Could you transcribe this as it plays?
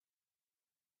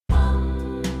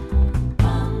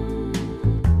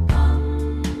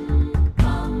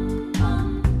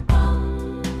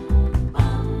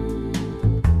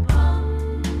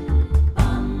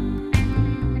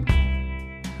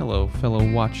fellow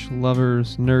watch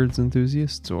lovers, nerds,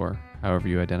 enthusiasts, or however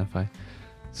you identify.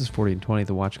 This is 40 and 20,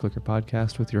 the Watch Clicker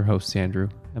podcast with your host, Andrew,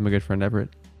 and my good friend Everett.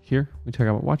 Here, we talk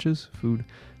about watches, food,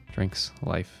 drinks,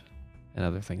 life, and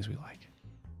other things we like.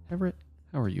 Everett,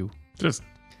 how are you? Just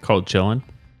cold chilling.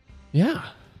 Yeah.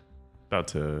 About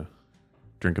to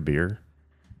drink a beer.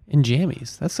 In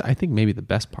jammies. That's, I think, maybe the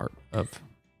best part of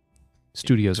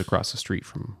studios across the street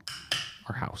from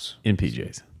our house. In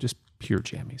PJs. Just pure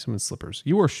jammies. I'm in slippers.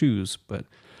 You wore shoes, but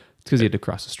it's because you had to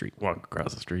cross the street. Walk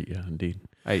across the street, yeah, indeed.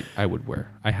 I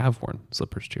have worn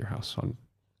slippers to your house on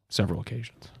several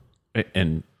occasions.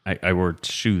 And I wore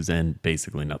shoes and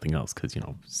basically nothing else because,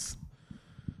 it's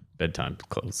bedtime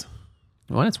clothes.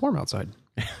 Well, it's warm outside.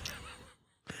 How's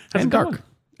and it dark. going?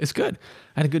 It's good.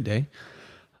 I had a good day.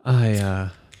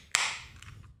 I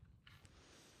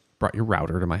brought your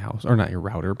router to my house. Or not your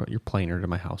router, but your planer to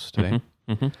my house today.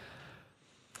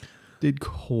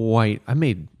 I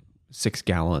made 6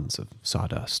 gallons of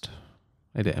sawdust.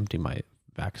 I had to empty my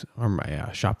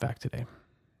shop vac today.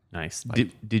 Nice.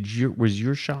 Was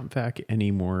your shop vac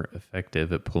any more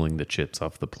effective at pulling the chips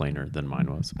off the planer than mine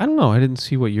was? I don't know. I didn't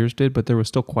see what yours did, but there was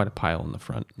still quite a pile in the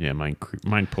front. Yeah, mine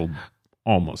pulled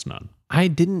almost none. I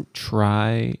didn't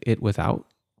try it without,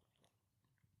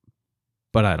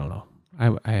 but I don't know.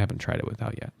 I haven't tried it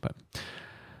without yet, but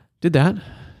did that.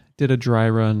 Did a dry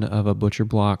run of a Butcher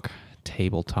Block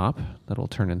tabletop that'll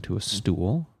turn into a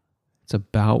stool. It's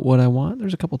about what I want.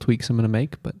 There's a couple tweaks I'm going to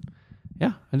make, but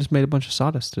yeah, I just made a bunch of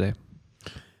sawdust today.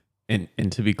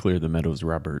 And to be clear, the Meadows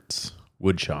Roberts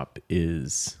wood shop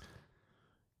is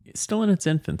still in its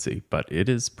infancy, but it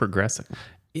is progressing.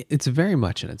 It's very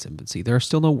much in its infancy. There are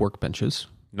still no workbenches.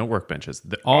 No workbenches.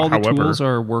 All the tools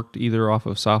are worked either off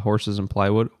of sawhorses and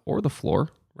plywood or the floor.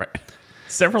 Right.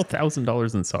 Several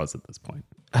 $1,000s in saws at this point.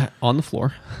 On the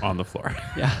floor. On the floor.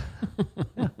 Yeah.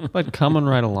 But coming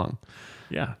right along.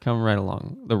 Yeah. Coming right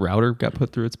along. The router got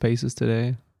put through its paces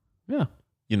today. Yeah.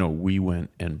 We went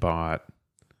and bought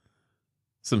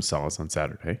some saws on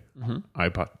Saturday. Mm-hmm. I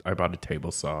bought a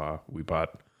table saw. We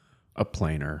bought a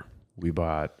planer. We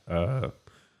bought a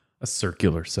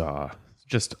circular saw.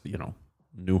 Just,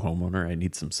 new homeowner. I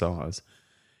need some saws.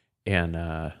 And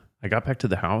I got back to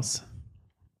the house.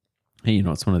 And,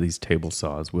 it's one of these table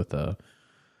saws with a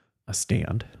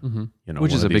stand. Mm-hmm.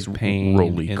 Which is a big pain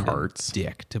rolly in carts. The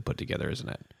dick to put together, isn't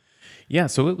it? Yeah,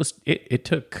 so it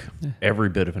took every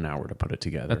bit of an hour to put it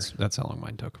together. That's how long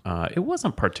mine took. It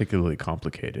wasn't particularly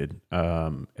complicated.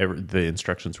 The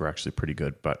instructions were actually pretty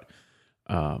good, but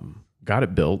got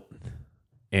it built,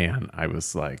 and I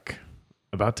was like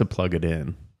about to plug it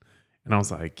in, and I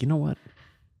was like, you know what?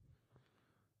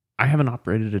 I haven't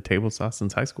operated a table saw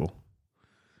since high school.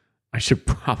 I should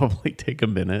probably take a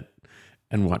minute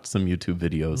and watch some YouTube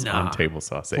videos on table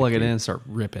saw safety. Plug it in and start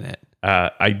ripping it.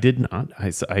 I did not.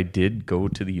 I did go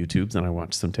to the YouTubes and I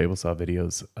watched some table saw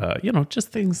videos.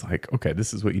 Just things like, okay,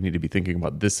 this is what you need to be thinking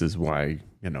about. This is why,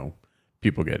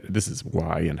 this is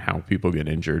why and how people get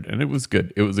injured. And it was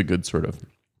good. It was a good sort of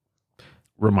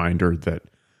reminder that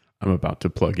I'm about to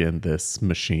plug in this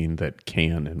machine that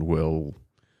can and will,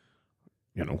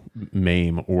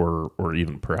 maim or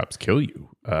even perhaps kill you.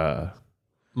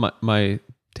 My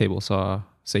table saw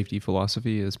safety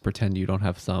philosophy is pretend you don't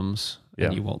have thumbs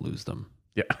and you won't lose them.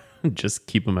 Yeah. Just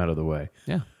keep them out of the way.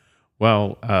 Yeah.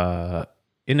 Well,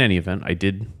 in any event, I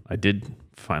did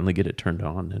finally get it turned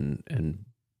on and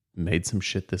made some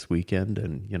shit this weekend,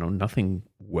 and nothing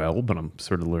well, but I'm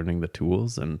sort of learning the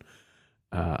tools, and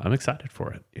I'm excited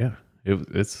for it. Yeah.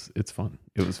 It's fun.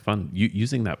 It was fun.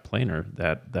 Using that planer,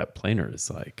 that planer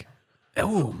is like,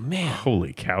 oh man,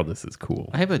 holy cow, this is cool.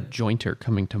 I have a jointer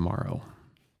coming tomorrow,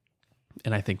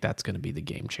 and I think that's going to be the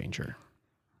game changer.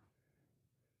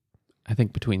 I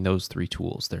think between those 3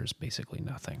 tools, there's basically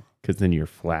nothing. Because then you're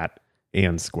flat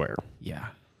and square. Yeah.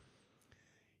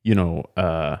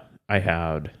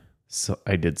 I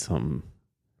did some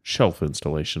shelf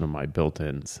installation of my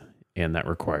built-ins, and that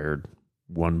required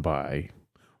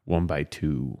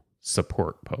 1x2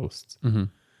 support posts. Mm-hmm.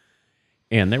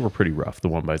 And they were pretty rough. The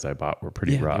 1x's I bought were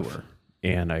pretty rough. They were.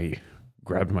 And I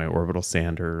grabbed my orbital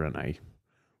sander and I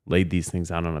laid these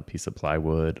things out on a piece of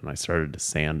plywood and I started to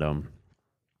sand them.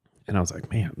 And I was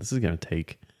like, man, this is going to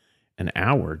take an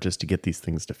hour just to get these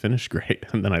things to finish great.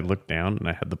 And then I looked down and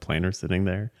I had the planer sitting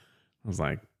there. I was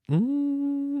like,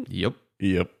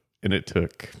 yep. And it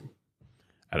took,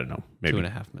 I don't know, maybe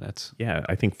 2.5 minutes. Yeah,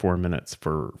 I think 4 minutes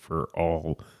for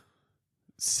all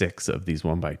 6 of these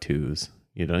 1x2s.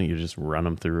 You just run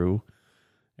them through.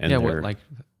 And like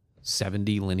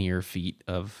 70 linear feet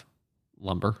of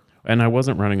lumber? And I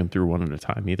wasn't running them through one at a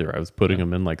time either. I was putting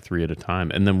them in like 3 at a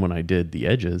time. And then when I did the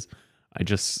edges, I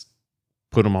just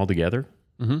put them all together.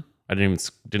 Mm-hmm. I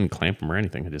didn't clamp them or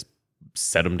anything. I just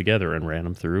set them together and ran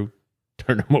them through,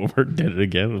 turned them over, did it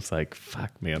again. It was like,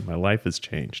 fuck, man, my life has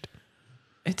changed.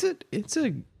 It's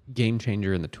a game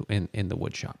changer in the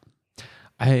wood shop.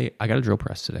 I got a drill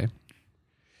press today.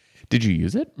 Did you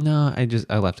use it? No,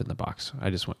 I left it in the box.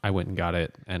 I went and got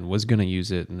it and was gonna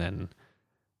use it, and then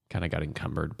kind of got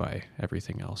encumbered by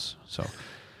everything else. So,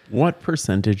 what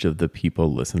percentage of the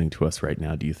people listening to us right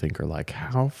now do you think are like,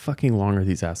 how fucking long are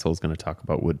these assholes going to talk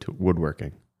about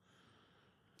woodworking?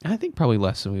 I think probably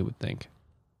less than we would think.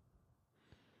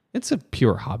 It's a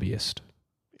pure hobbyist.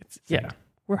 Yeah,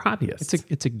 we're hobbyists.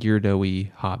 It's a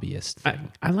geardo-y hobbyist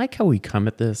thing. I like how we come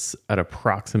at this at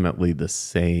approximately the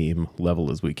same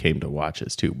level as we came to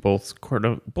watches too. Both kind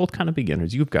of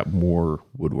beginners. You've got more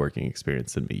woodworking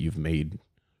experience than me. You've made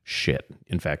shit.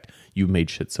 In fact, you made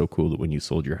shit so cool that when you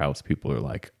sold your house, people are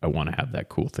like, I want to have that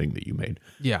cool thing that you made.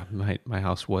 Yeah, my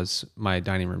house was my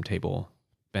dining room table,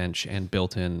 bench, and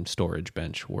built-in storage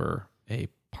bench were a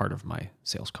part of my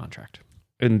sales contract.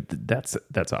 And that's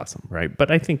awesome, right?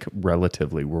 But I think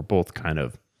relatively we're both kind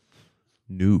of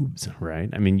noobs, right?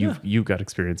 I mean, you've got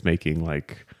experience making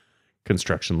like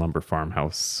construction lumber,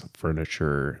 farmhouse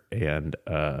furniture, and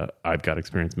I've got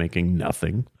experience making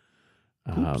nothing.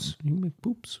 Poops. You can make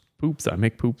poops. Poops. I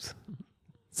make poops.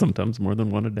 Sometimes more than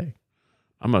one a day.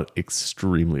 I'm an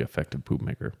extremely effective poop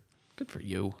maker. Good for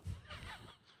you.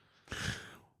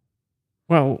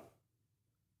 Well,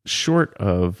 short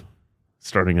of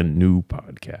starting a new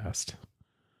podcast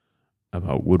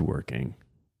about woodworking,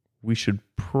 we should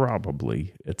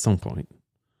probably at some point,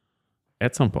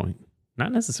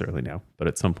 not necessarily now, but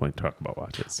at some point talk about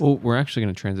watches. Well, we're actually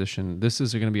going to transition. This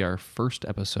is going to be our first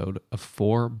episode of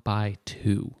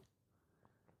 4x2,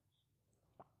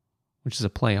 which is a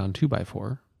play on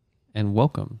 2x4. And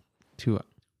welcome to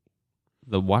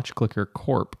the Watch Clicker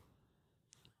Corp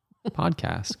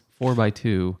podcast,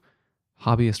 4x2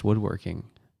 Hobbyist Woodworking,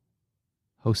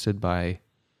 hosted by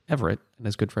Everett and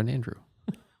his good friend Andrew.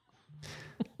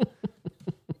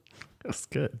 That's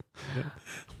good. Yeah.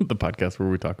 The podcast where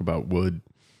we talk about wood.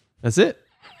 That's it.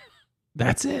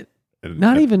 That's it. And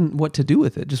Not even what to do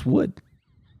with it, just wood.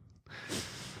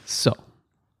 So,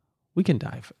 we can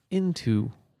dive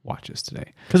into watches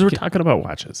today. Because we're talking about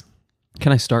watches.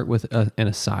 Can I start with an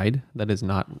aside that is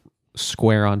not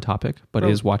square on topic, but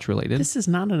is watch related? This is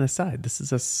not an aside. This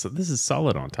is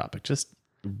solid on topic. Just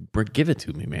give it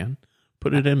to me, man.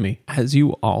 Put it in me. As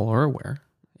you all are aware,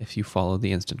 if you follow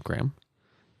the Instagram,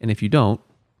 and if you don't,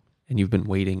 and you've been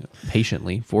waiting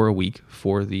patiently for a week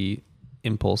for the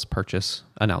impulse purchase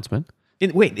announcement.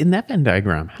 In that Venn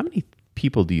diagram, how many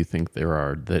people do you think there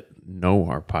are that know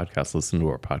our podcast, listen to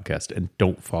our podcast, and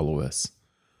don't follow us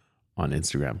on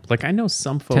Instagram? Like, I know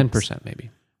some folks... 10%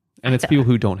 maybe. And it's people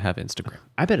who don't have Instagram.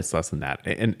 I bet it's less than that.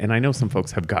 And I know some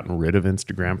folks have gotten rid of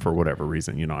Instagram for whatever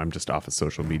reason. You know, I'm just off of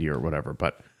social media or whatever.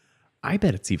 But I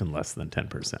bet it's even less than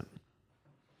 10%.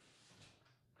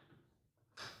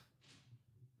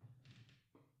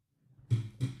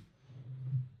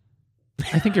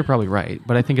 I think you're probably right,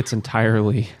 but I think it's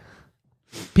entirely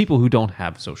people who don't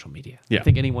have social media. Yeah. I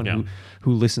think anyone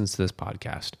who listens to this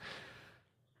podcast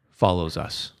follows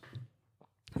us.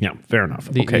 Yeah, fair enough.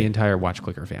 The entire Watch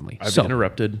Clicker family. I've been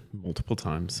interrupted multiple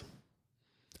times.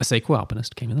 A Seiko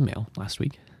Alpinist came in the mail last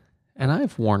week, and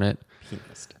I've worn it,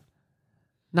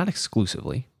 not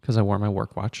exclusively, because I wore my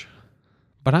work watch,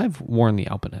 but I've worn the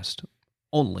Alpinist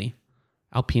only.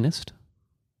 Alpinist?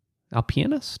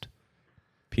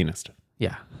 Pianist.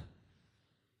 Yeah.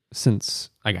 Since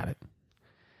I got it.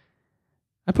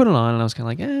 I put it on and I was kind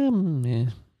of like,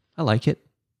 I like it.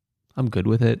 I'm good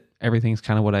with it. Everything's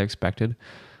kind of what I expected.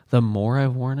 The more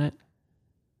I've worn it,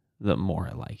 the more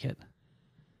I like it.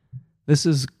 This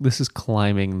is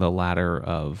climbing the ladder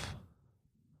of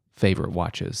favorite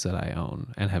watches that I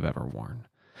own and have ever worn.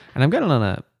 And I've got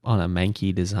it on a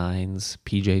Mankey Designs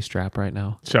PJ strap right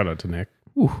now. Shout out to Nick.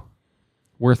 Ooh,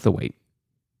 worth the wait.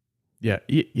 Yeah,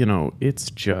 you know, it's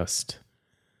just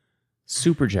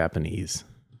super Japanese.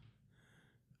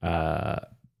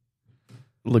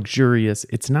 Luxurious.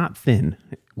 It's not thin,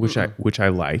 which I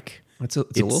like. It's a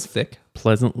little thick.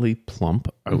 Pleasantly plump,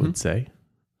 I would say.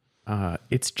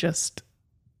 It's just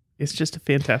a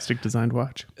fantastic designed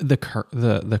watch. The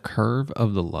curve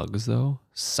of the lugs though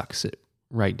sucks it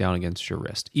right down against your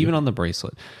wrist, even on the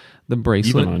bracelet. The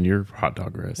bracelet, even on your hot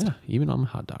dog wrist. Yeah, even on my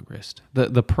hot dog wrist.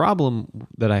 The problem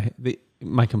that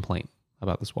my complaint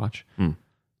about this watch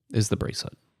is the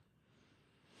bracelet.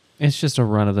 It's just a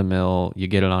run of the mill. You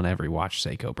get it on every watch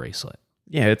Seiko bracelet.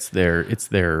 Yeah, it's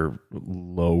their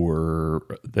lower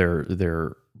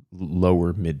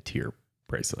mid tier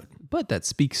bracelet. But that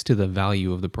speaks to the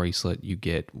value of the bracelet you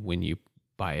get when you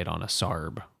buy it on a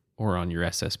SARB or on your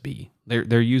SSB.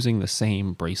 They're using the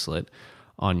same bracelet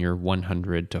on your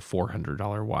 $100 to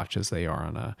 $400 watch as they are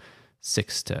on a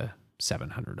 $600 to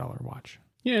 $700 watch.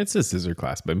 Yeah, it's a scissor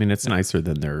clasp. I mean, it's nicer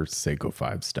than their Seiko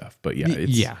 5 stuff, but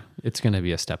yeah, it's going to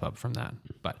be a step up from that.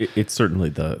 But it's certainly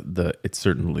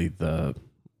the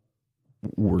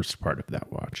worst part of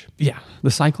that watch. Yeah,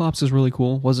 the Cyclops is really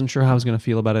cool. Wasn't sure how I was going to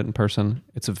feel about it in person.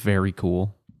 It's a very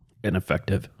cool and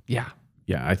effective. Yeah.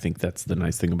 Yeah, I think that's the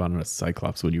nice thing about a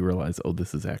Cyclops when you realize, oh,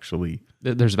 this is actually...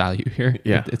 There's value here.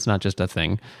 Yeah. It's not just a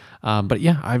thing. But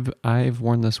yeah, I've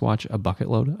worn this watch a bucket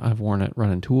load. I've worn it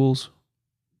running tools,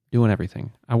 doing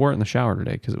everything. I wore it in the shower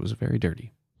today because it was very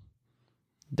dirty.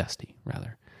 Dusty,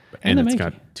 rather. And it's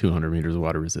got 200 meters of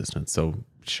water resistance, so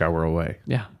shower away.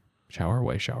 Yeah, shower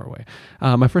away.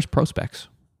 My first Pro Specs,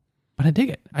 but I dig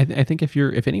it. I think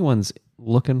if anyone's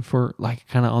looking for, like,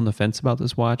 kind of on the fence about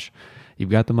this watch, you've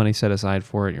got the money set aside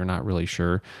for it, you're not really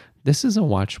sure, this is a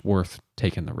watch worth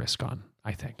taking the risk on,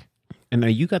 I think. And now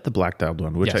you got the black dialed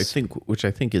one, which Yes.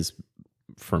 I think is,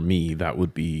 for me, that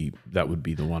would be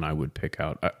the one I would pick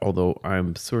out. Although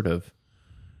I've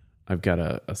got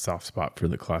a soft spot for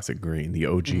the classic green, the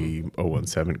OG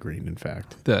 017 green, in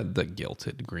fact. The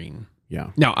gilded green.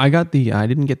 Yeah. Now, I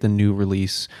didn't get the new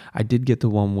release. I did get the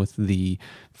one with the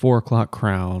 4 o'clock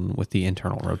crown with the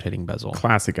internal rotating bezel.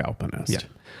 Classic Alpinist. Yeah.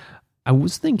 I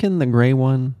was thinking the gray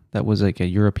one that was like a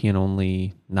European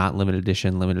only, not limited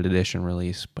edition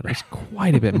release, but it's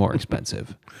quite a bit more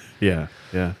expensive. Yeah.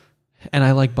 Yeah. And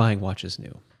I like buying watches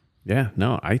new. Yeah,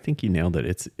 no, I think you nailed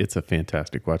it. It's a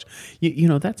fantastic watch. You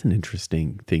know, that's an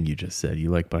interesting thing you just said.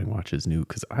 You like buying watches new,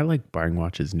 because I like buying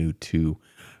watches new too.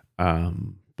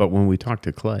 But when we talked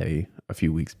to Clay a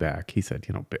few weeks back, he said,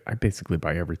 you know, I basically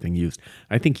buy everything used.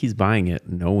 I think he's buying it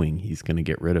knowing he's going to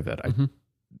get rid of it.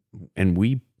 And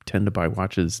we tend to buy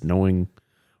watches knowing,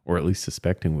 or at least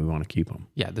suspecting, we want to keep them.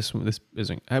 Yeah, this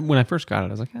isn't. When I first got it, I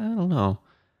was like, I don't know.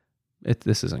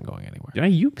 This isn't going anywhere. Yeah,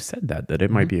 you said that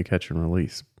it might be a catch and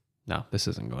release. No, this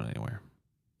isn't going anywhere.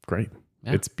 Great.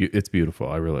 Yeah. It's beautiful.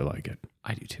 I really like it.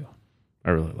 I do too.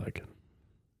 I really like it.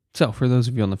 So for those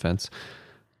of you on the fence,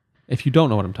 if you don't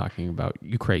know what I'm talking about,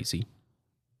 you crazy.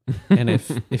 And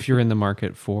if you're in the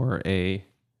market for a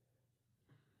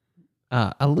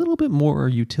little bit more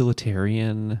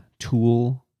utilitarian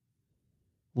tool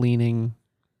leaning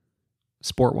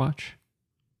sport watch,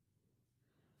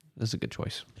 this is a good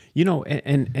choice. You know,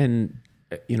 and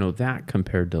you know, that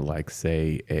compared to, like,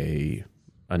 say a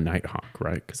Nighthawk,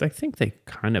 right? Because I think they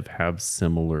kind of have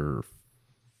similar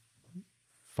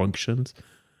functions.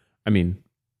 I mean,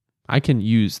 I can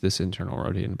use this internal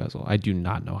rotating bezel. I do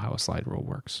not know how a slide rule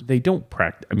works. they don't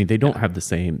practice. I mean, they don't have the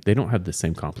same. They don't have the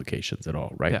same complications at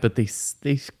all, right? Yeah. But they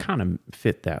kind of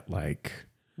fit that, like,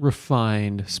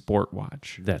 Refined sport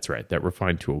watch. that's right, that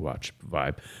refined tool watch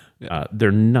vibe. Yeah.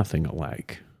 They're nothing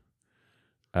alike.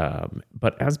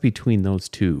 But as between those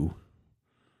two,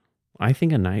 I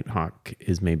think a Nighthawk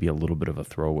is maybe a little bit of a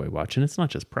throwaway watch, and it's not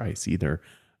just price either.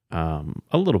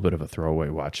 A little bit of a throwaway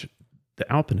watch.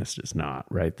 The Alpinist is not,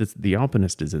 right? The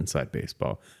Alpinist is inside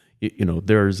baseball. You know,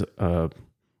 there's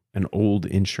an old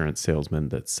insurance salesman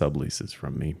that subleases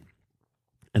from me,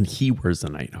 and he wears a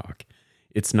Nighthawk.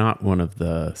 It's not one of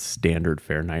the standard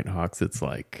fare Nighthawks. It's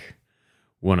like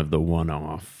one of the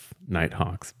one-off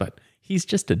Nighthawks, but he's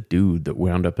just a dude that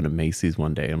wound up in a Macy's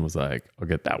one day and was like, I'll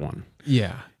get that one.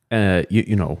 Yeah.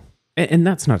 You know, and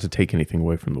that's not to take anything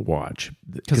away from the watch.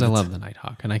 Because I love the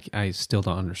Nighthawk, and I still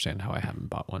don't understand how I haven't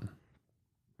bought one.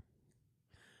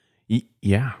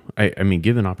 Yeah. I mean,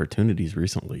 given opportunities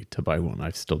recently to buy one,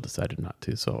 I've still decided not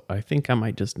to. So I think I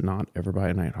might just not ever buy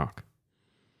a Nighthawk.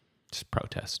 Just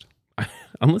protest.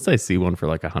 Unless I see one for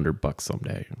like $100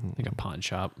 someday. Like a pawn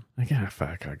shop. Like, yeah,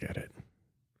 fuck, I get it.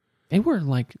 They were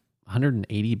like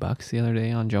 $180 the other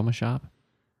day on Joma Shop.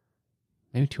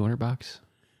 Maybe $200.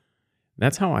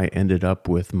 That's how I ended up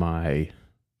with my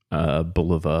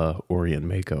Bulova Orient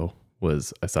Mako.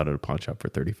 Was I saw it at a pawn shop for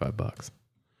 $35.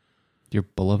 Your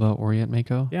Bulova Orient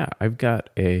Mako? Yeah, I've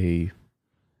got a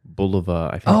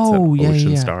Bulova. I think it's an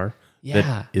Ocean Star. Yeah.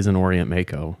 That is an Orient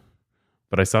Mako.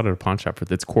 But I saw it at a pawn shop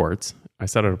it's quartz. I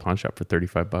saw it at a pawn shop for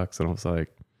 $35, and I was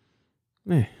like,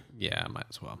 eh. Yeah, might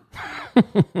as well.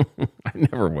 I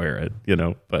never wear it, you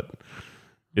know, but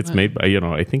it's made by, you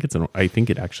know, I think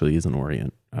it actually is an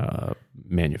Orient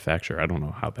manufacturer. I don't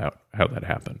know how that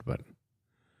happened, but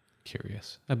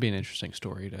Curious. That'd be an interesting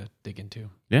story to dig into.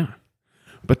 yeah.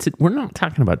 But we're not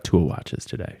talking about tool watches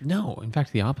today. No, in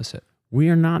fact, the opposite. We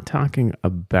are not talking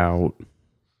about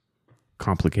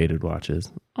complicated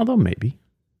watches, although maybe.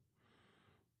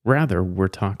 Rather, we're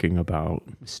talking about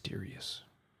Mysterious.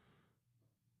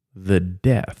 the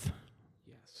death.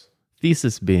 Yes.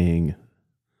 Thesis being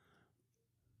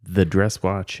the dress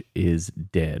watch is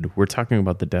dead. We're talking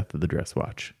about the death of the dress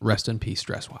watch. Rest in peace,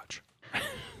 dress watch.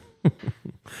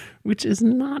 Which is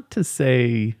not to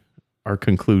say our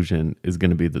conclusion is going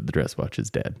to be that the dress watch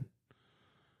is dead.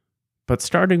 But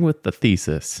starting with the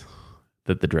thesis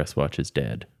that the dress watch is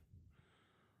dead.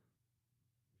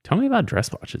 Tell me about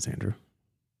dress watches, Andrew.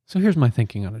 So here's my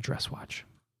thinking on a dress watch.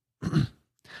 I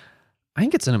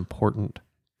think it's an important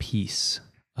piece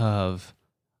of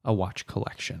a watch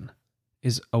collection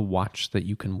is a watch that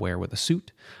you can wear with a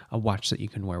suit, a watch that you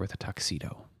can wear with a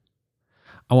tuxedo.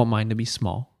 I want mine to be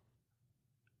small.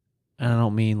 And I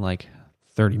don't mean like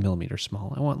 30 millimeters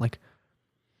small. I want like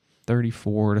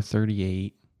 34 to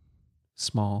 38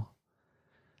 small.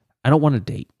 I don't want a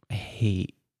date. I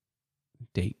hate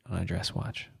date on a dress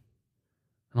watch.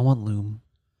 I don't want lume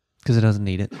because it doesn't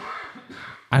need it.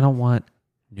 I don't want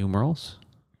numerals.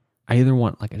 I either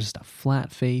want like just a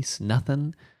flat face,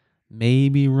 nothing,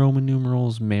 maybe Roman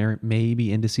numerals,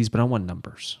 maybe indices, but I don't want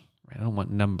numbers. Right? I don't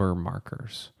want number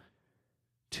markers.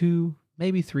 2,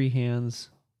 maybe 3 hands.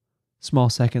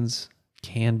 Small seconds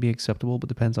can be acceptable, but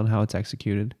depends on how it's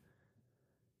executed.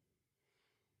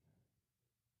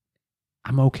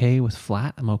 I'm okay with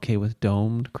flat. I'm okay with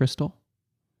domed crystal.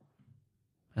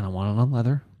 And I want it on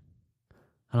leather.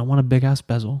 I don't want a big-ass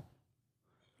bezel.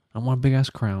 I don't want a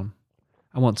big-ass crown.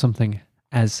 I want something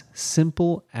as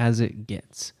simple as it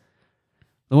gets.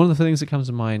 And one of the things that comes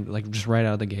to mind, like just right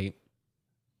out of the gate,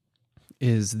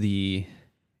 is the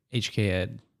HK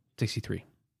Ed 63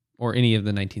 or any of the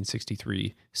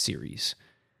 1963 series.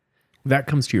 That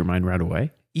comes to your mind right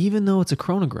away? Even though it's a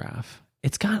chronograph,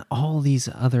 it's got all these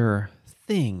other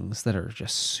things that are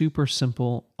just super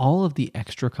simple. All of the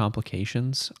extra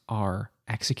complications are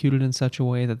executed in such a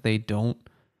way that they don't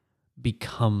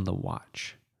become the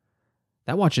watch.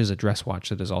 That watch is a dress watch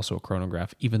that is also a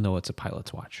chronograph, even though it's a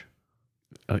pilot's watch.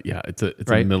 Yeah, it's a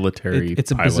Right? military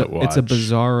It's a pilot watch. It's a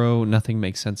bizarro, nothing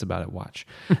makes sense about it watch.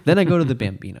 Then I go to the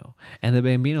Bambino, and the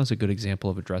Bambino is a good example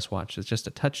of a dress watch. It's just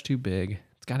a touch too big.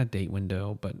 It's got a date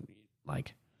window, but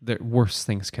like the worst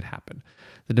things could happen.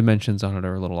 The dimensions on it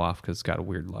are a little off because it's got a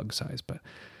weird lug size, but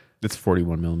It's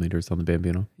 41 millimeters on the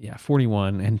Bambino. yeah,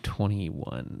 41 and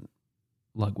 21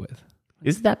 lug width.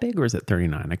 Is it that big or is it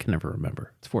 39? I can never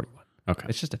remember. It's 41. Okay.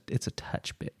 It's a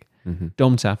touch big. Mm-hmm.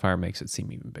 Domed sapphire makes it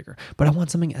seem even bigger. But I want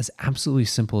something as absolutely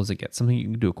simple as it gets. Something you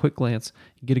can do a quick glance,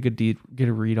 get a good get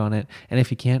a read on it, and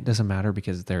if you can't, doesn't matter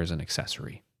because there's an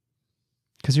accessory.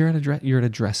 Because you're at a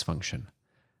dress function.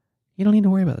 You don't need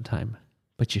to worry about the time,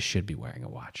 but you should be wearing a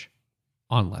watch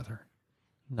on leather,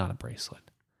 not a bracelet.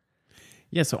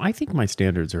 Yeah, so I think my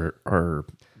standards are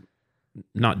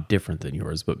not different than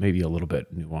yours, but maybe a little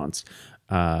bit nuanced.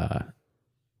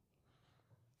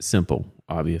 Simple,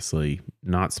 obviously,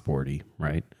 not sporty,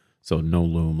 right? So no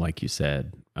lume, like you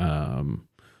said. No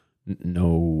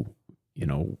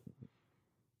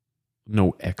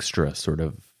extra sort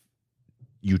of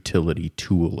utility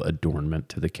tool adornment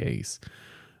to the case.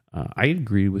 I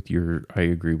agree with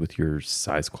your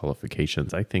size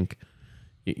qualifications. I think,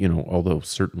 although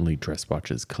certainly dress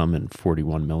watches come in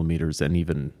 41 millimeters and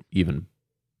even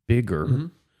bigger,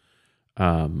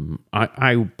 Mm-hmm.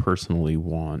 I personally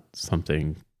want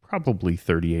something probably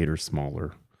 38 or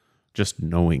smaller. Just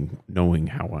knowing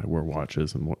how I wear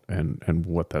watches and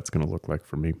what that's going to look like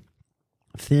for me.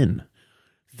 Thin,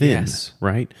 Yes.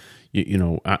 right?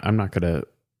 I'm not going to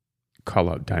call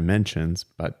out dimensions,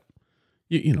 but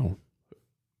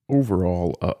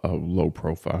overall a low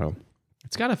profile.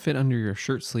 It's got to fit under your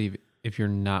shirt sleeve if you're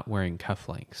not wearing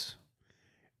cufflinks.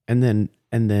 And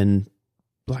then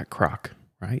black croc,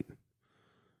 right?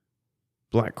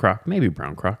 Black croc, maybe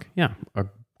brown croc. Yeah, a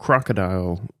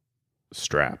crocodile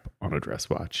strap on a dress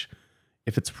watch.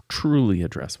 If it's truly a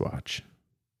dress watch,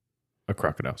 a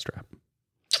crocodile strap.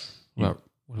 What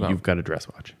about You've got a dress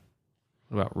watch.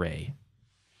 What about Ray?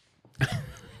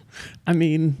 I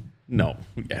mean, no.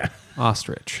 Yeah.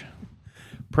 Ostrich.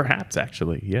 Perhaps,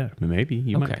 actually. Yeah, maybe.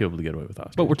 You might be able to get away with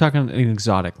ostrich. But we're talking an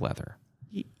exotic leather.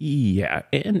 Yeah.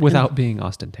 Without being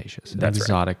ostentatious. That's right.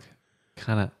 Exotic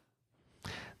kind of...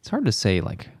 It's hard to say,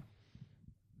 like,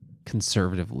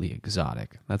 conservatively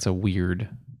exotic. That's a weird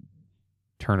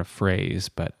turn of phrase,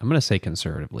 but I'm going to say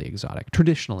conservatively exotic.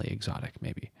 Traditionally exotic,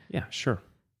 maybe. Yeah, sure.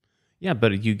 Yeah,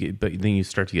 but then you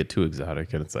start to get too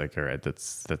exotic, and it's like, all right,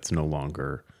 that's no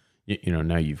longer,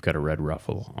 now you've got a red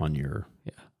ruffle on your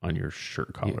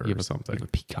shirt collar You have or something. You have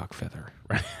a peacock feather.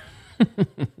 Right.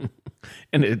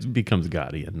 And it becomes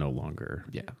gaudy and no longer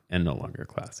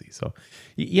classy. So,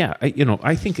 yeah,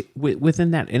 I think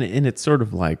within that, and it's sort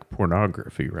of like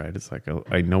pornography, right? It's like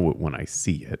I know it when I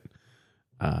see it.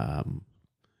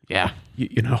 Yeah,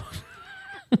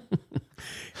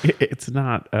 it's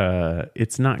not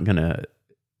gonna.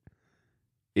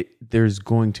 There's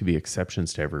going to be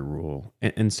exceptions to every rule,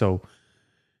 and so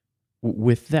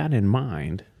with that in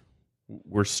mind,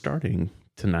 we're starting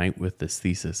tonight with this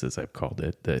thesis, as I've called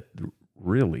it, that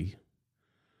really,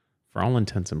 for all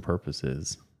intents and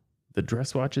purposes, the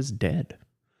dress watch is dead.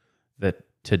 That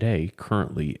today,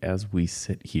 currently, as we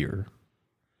sit here,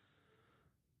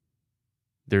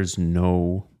 there's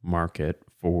no market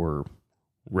for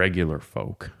regular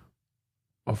folk.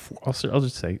 I'll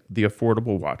just say the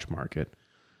affordable watch market.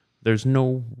 There's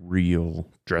no real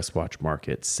dress watch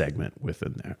market segment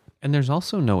within that. And there's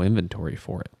also no inventory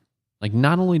for it. Like,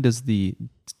 not only does the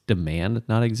demand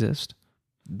not exist,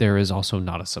 there is also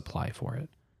not a supply for it,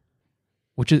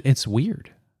 it's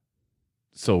weird.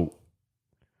 So,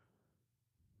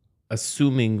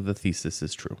 assuming the thesis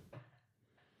is true,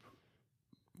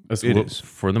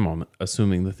 for the moment,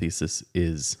 assuming the thesis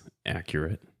is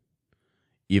accurate,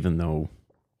 even though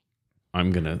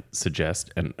I'm going to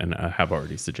suggest, and I have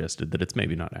already suggested that it's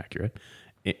maybe not accurate.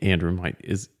 Andrew might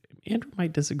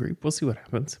disagree. We'll see what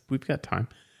happens. We've got time.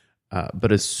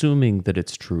 But assuming that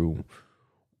it's true,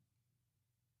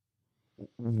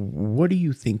 what do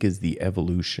you think is the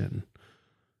evolution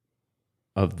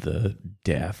of the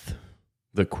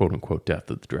quote unquote death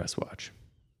of the dress watch?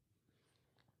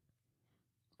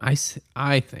 I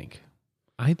think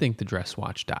the dress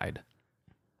watch died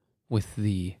with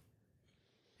the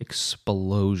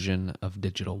explosion of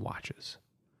digital watches.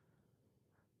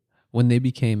 When they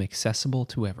became accessible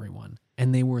to everyone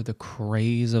and they were the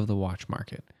craze of the watch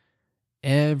market,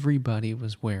 everybody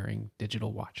was wearing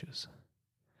digital watches.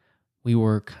 We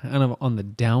were kind of on the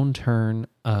downturn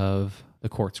of the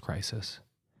quartz crisis,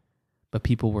 but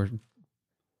people were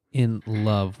in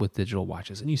love with digital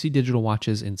watches. And you see digital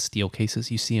watches in steel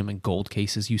cases. You see them in gold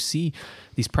cases. You see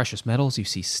these precious metals. You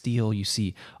see steel. You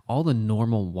see all the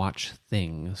normal watch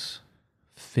things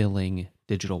filling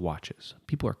digital watches.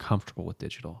 People are comfortable with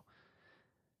digital.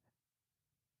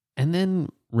 And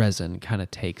then resin kind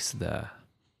of takes the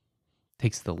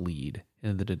lead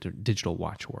in the digital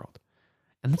watch world.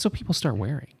 And that's what people start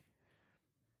wearing.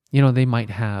 They might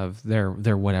have their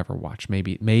whatever watch.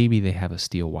 Maybe they have a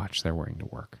steel watch they're wearing to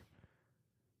work.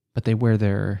 But they wear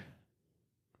their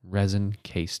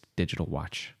resin-cased digital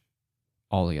watch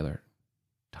all the other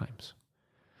times.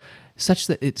 Such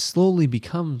that it slowly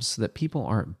becomes that people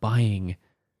aren't buying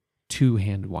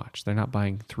two-hand watch. They're not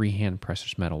buying three-hand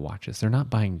precious metal watches. They're not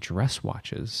buying dress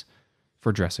watches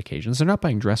for dress occasions. They're not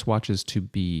buying dress watches to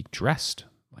be dressed.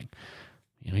 Like,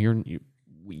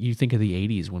 you think of the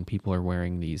 80s when people are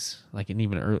wearing these, like, and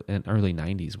even early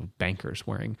 90s with bankers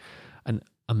wearing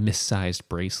a missized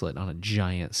bracelet on a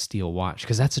giant steel watch,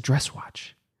 because that's a dress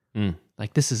watch.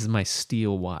 Like, this is my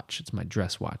steel watch. It's my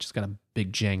dress watch. It's got a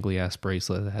big jangly ass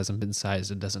bracelet that hasn't been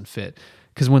sized. It doesn't fit.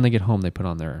 Because when they get home, they put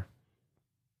on their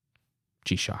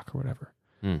G-Shock or whatever.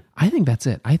 I think that's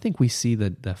it. I think we see the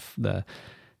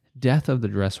death of the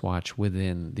dress watch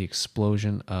within the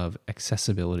explosion of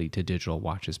accessibility to digital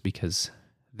watches, because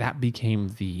that became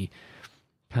the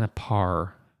kind of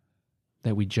par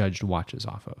that we judged watches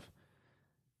off of.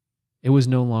 It was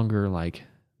no longer like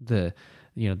the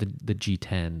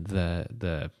G10,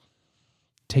 the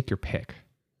take your pick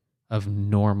of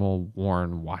normal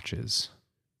worn watches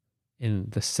in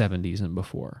the 70s and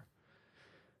before.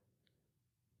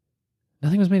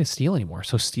 Nothing was made of steel anymore.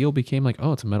 So steel became like,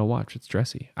 oh, it's a metal watch. It's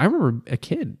dressy. I remember a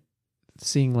kid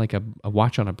seeing like a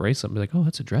watch on a bracelet and be like, oh,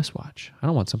 that's a dress watch. I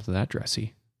don't want something that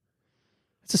dressy.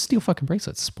 It's a steel fucking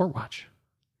bracelet. It's a sport watch.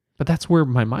 But that's where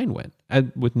my mind went.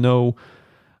 With no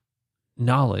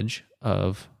knowledge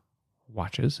of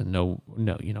watches and no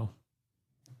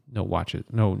watches,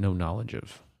 no knowledge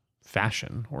of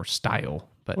fashion or style.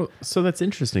 But so that's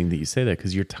interesting that you say that,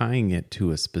 because you're tying it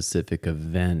to a specific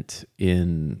event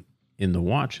in the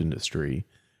watch industry,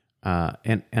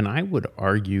 and I would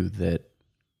argue that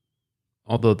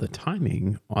although the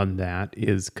timing on that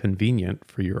is convenient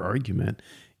for your argument,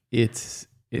 it's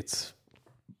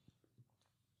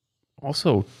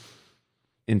also,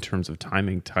 in terms of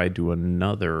timing, tied to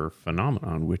another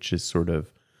phenomenon, which is sort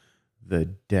of the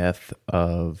death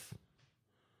of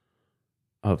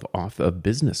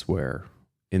business wear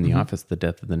in the office, the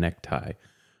death of the necktie,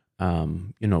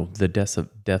 the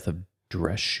death of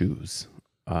dress shoes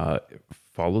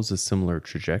follows a similar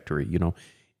trajectory.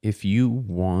 If you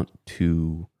want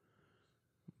to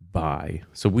buy,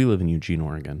 so we live in Eugene,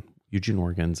 Oregon. Eugene,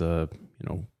 Oregon's a,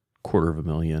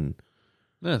 250,000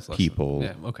 That's less people.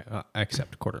 Yeah, okay. I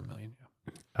accept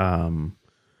 250,000.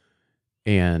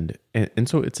 Yeah. And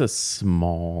so it's a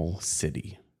small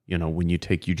city. When you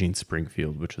take Eugene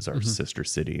Springfield, which is our sister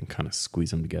city, and kind of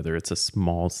squeeze them together, it's a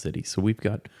small city. So we've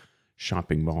got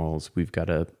shopping malls. We've got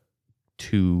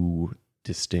two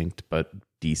distinct but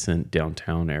decent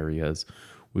downtown areas.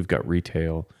 We've got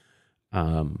retail.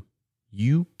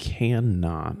 You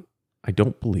cannot, I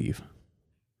don't believe,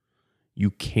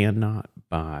 you cannot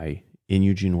buy in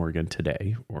Eugene, Oregon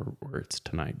today, or it's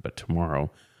tonight, but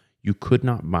tomorrow, you could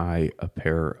not buy a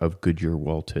pair of Goodyear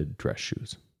welted dress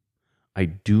shoes. I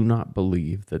do not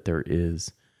believe that there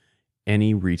is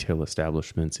any retail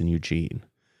establishments in Eugene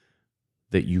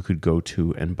that you could go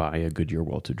to and buy a Goodyear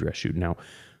welted dress shoe. Now,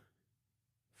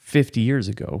 50 years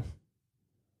ago,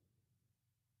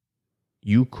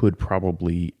 you could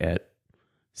probably at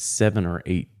 7 or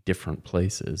 8 different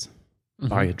places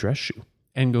buy a dress shoe.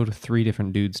 And go to 3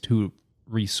 different dudes to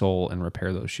resole and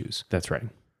repair those shoes. That's right.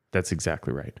 That's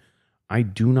exactly right. I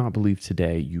do not believe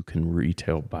today you can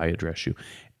retail buy a dress shoe.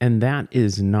 And that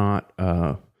is not,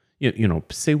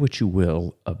 say what you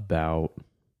will about,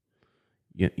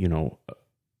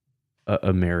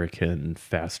 American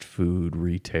fast food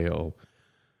retail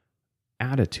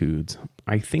attitudes.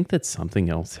 I think that something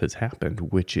else has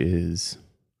happened, which is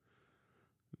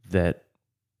that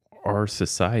our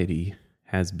society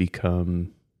has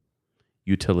become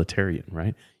utilitarian,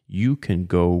 right? You can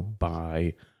go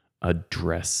buy a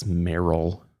dress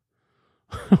Merrill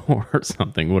or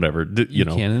something, whatever. You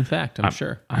know, can, in fact, I'm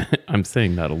sure. I'm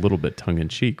saying that a little bit tongue in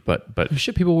cheek, but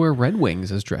shit, people wear Red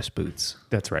Wings as dress boots.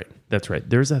 That's right. That's right.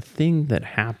 There's a thing that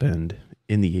happened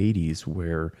in the 80s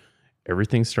where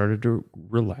everything started to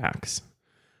relax.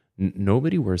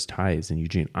 Nobody wears ties in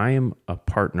Eugene. I am a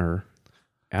partner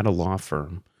at a law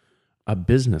firm, a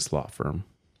business law firm.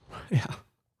 Yeah.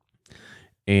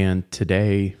 And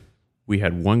today we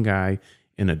had one guy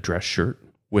in a dress shirt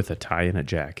with a tie and a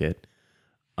jacket,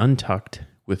 untucked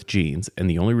with jeans. And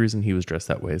the only reason he was dressed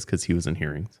that way is because he was in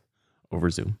hearings over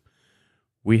Zoom. So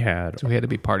we had to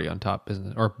be party on top,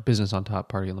 business on top,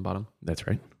 party on the bottom. That's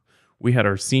right. We had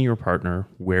our senior partner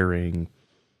wearing,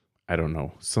 I don't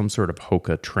know, some sort of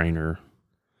Hoka trainer,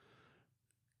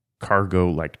 cargo,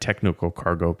 like technical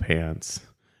cargo pants,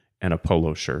 and a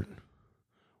polo shirt.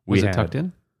 Was it tucked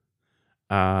in?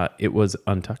 It was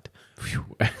untucked.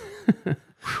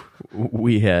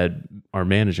 We had our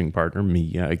managing partner,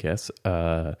 me, I guess,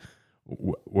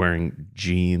 wearing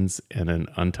jeans and an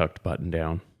untucked button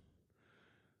down.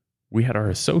 We had our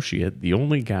associate, the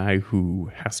only guy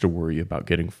who has to worry about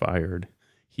getting fired.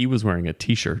 He was wearing a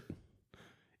t-shirt.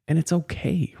 And it's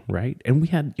okay, right? And we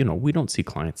had, we don't see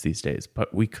clients these days,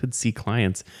 but we could see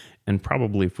clients. And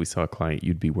probably if we saw a client,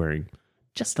 you'd be wearing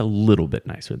just a little bit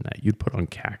nicer than that. You'd put on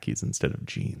khakis instead of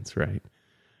jeans, right?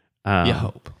 You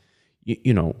hope.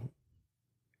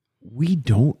 We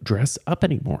don't dress up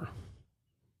anymore.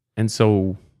 And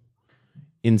so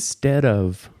instead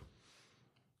of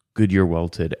Goodyear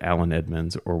welted, Allen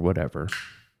Edmonds, or whatever,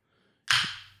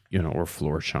 or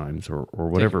Florsheim's or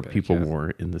whatever people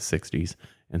wore in the 60s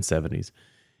and 70s,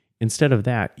 instead of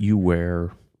that, you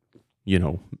wear,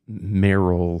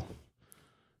 Merrill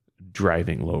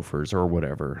driving loafers or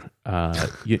whatever,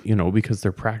 because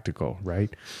they're practical,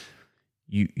 right?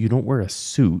 You don't wear a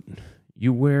suit.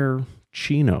 You wear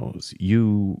chinos.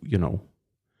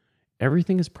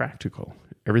 Everything is practical.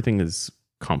 Everything is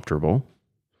comfortable.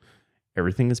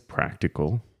 Everything is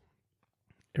practical.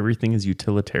 Everything is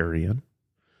utilitarian.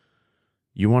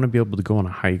 You want to be able to go on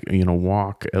a hike,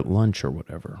 walk at lunch or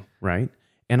whatever, right?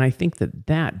 And I think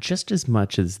that just as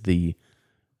much as the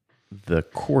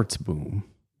quartz boom,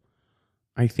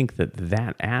 I think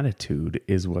that attitude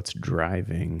is what's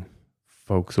driving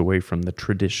folks away from the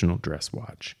traditional dress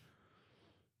watch.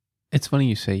 It's funny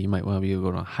you say you might want to be able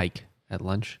to go on a hike at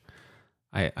lunch.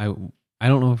 I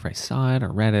don't know if I saw it or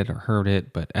read it or heard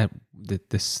it, but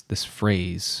this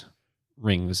phrase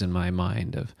rings in my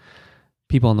mind of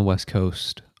people on the West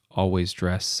Coast always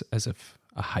dress as if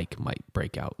a hike might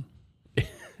break out.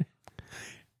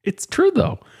 It's true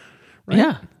though. Right?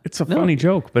 Yeah. It's a funny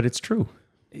joke, but it's true.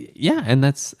 Yeah, and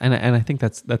I think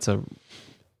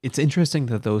it's interesting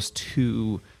that those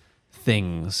two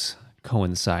things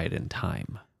coincide in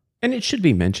time. And it should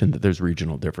be mentioned that there's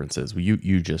regional differences.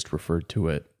 You just referred to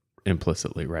it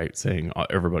implicitly, right? Saying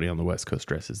everybody on the West Coast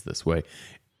dresses this way.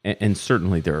 And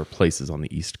certainly there are places on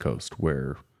the East Coast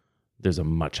where there's a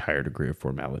much higher degree of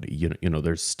formality.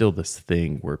 There's still this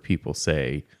thing where people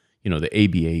say, the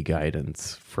ABA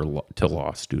guidance to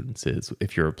law students is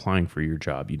if you're applying for your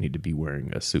job, you need to be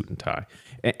wearing a suit and tie.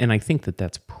 And I think that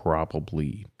that's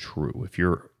probably true. If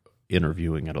you're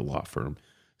interviewing at a law firm,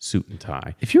 suit and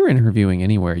tie. If you're interviewing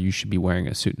anywhere, you should be wearing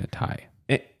a suit and a tie.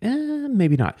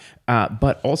 Maybe not.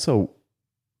 But also,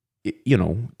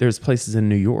 there's places in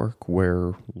New York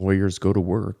where lawyers go to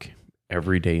work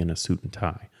every day in a suit and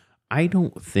tie. I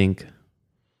don't think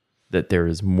that there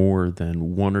is more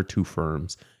than one or two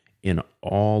firms in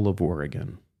all of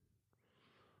Oregon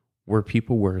where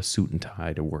people wear a suit and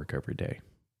tie to work every day.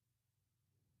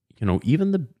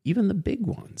 Even the big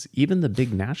ones, even the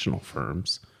big national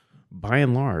firms, by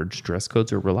and large, dress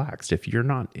codes are relaxed. If you're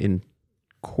not in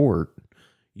court,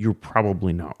 you're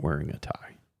probably not wearing a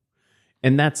tie.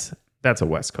 And that's a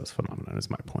West Coast phenomenon, is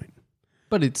my point.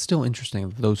 But it's still interesting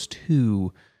that those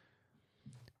two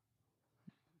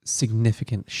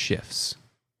significant shifts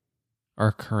are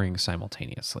occurring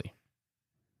simultaneously.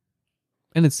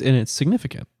 And it's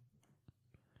significant.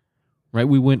 Right?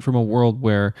 We went from a world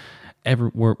where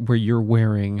where you're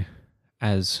wearing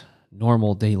as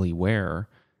normal daily wear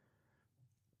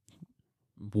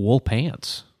wool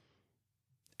pants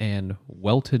and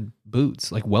welted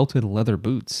boots, like welted leather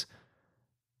boots,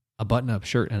 a button-up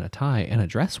shirt and a tie and a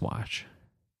dress watch,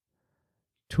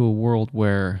 to a world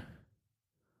where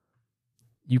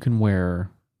you can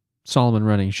wear Solomon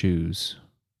running shoes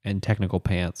and technical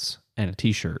pants and a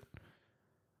t-shirt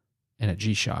and a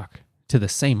G-Shock to the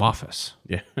same office.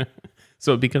 Yeah.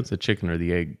 So it becomes a chicken or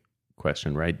the egg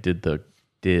question, right? Did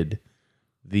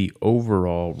the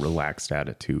overall relaxed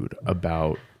attitude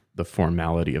about the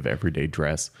formality of everyday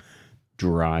dress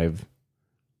drive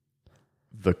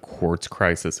the quartz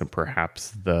crisis and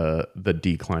perhaps the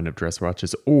decline of dress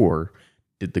watches? Or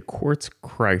did the quartz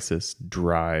crisis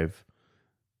drive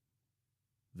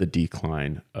the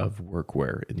decline of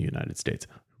workwear in the United States?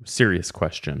 Serious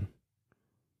question.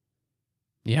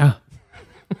 Yeah.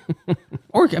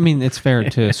 Or, it's fair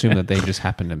to assume that they just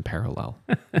happened in parallel.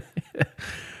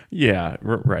 Yeah,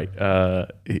 right.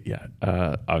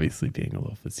 Obviously being a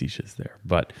little facetious there.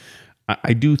 But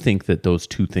I do think that those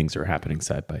two things are happening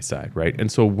side by side, right? And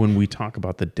so when we talk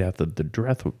about the death of the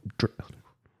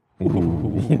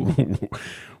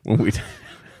when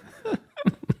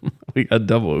we got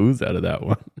double ooze out of that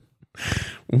one.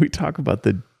 When we talk about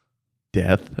the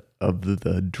death of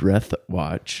the dress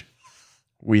watch,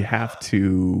 we have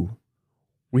to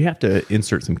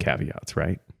insert some caveats,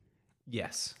 right?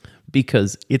 Yes.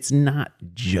 Because it's not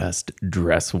just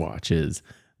dress watches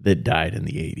that died in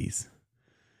the 80s.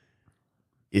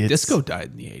 Disco died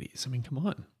in the 80s. Come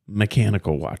on.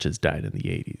 Mechanical watches died in the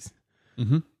 80s.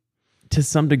 Mm-hmm. To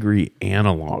some degree,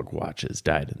 analog watches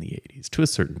died in the 80s, to a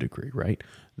certain degree, right?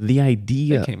 The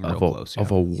idea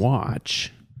of a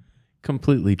watch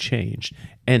completely changed.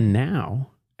 And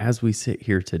now, as we sit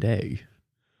here today,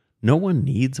 no one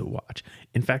needs a watch.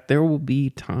 In fact, there will be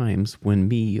times when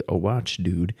me, a watch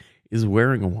dude, is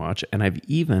wearing a watch, and I've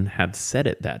even have set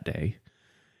it that day,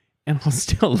 and I'll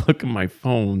still look at my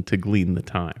phone to glean the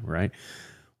time, right?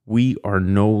 We are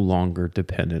no longer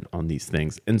dependent on these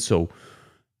things. And so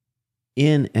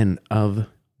in and of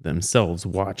themselves,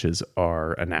 watches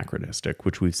are anachronistic,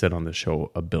 which we've said on the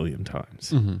show a billion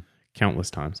times, countless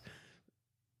times.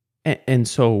 And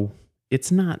so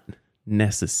it's not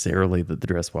necessarily that the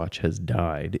dress watch has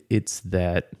died. It's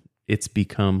that it's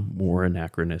become more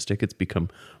anachronistic. It's become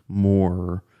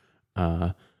more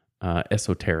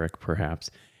esoteric,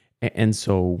 perhaps. And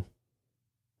so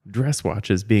dress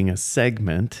watches being a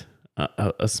segment,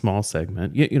 a small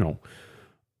segment,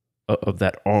 of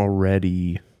that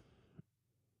already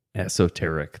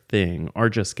esoteric thing are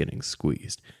just getting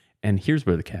squeezed. And here's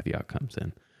where the caveat comes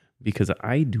in, because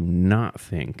I do not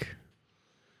think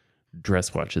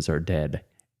dress watches are dead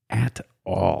at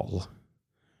all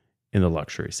in the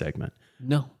luxury segment.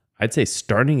 No. I'd say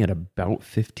starting at about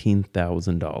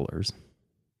 $15,000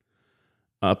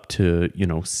 up to,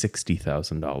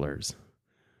 $60,000.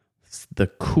 The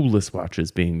coolest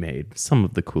watches being made, some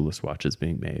of the coolest watches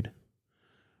being made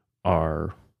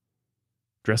are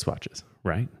dress watches,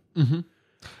 right? Mm-hmm.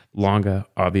 Lange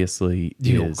obviously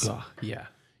is, yeah.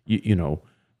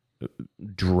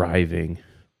 Driving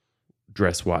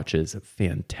dress watches,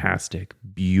 fantastic,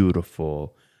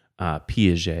 beautiful,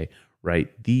 Piaget,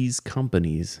 right? These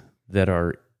companies that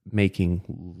are making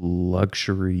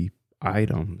luxury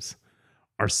items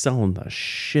are selling the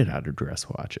shit out of dress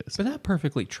watches. But that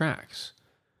perfectly tracks.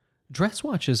 Dress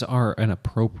watches are an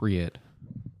appropriate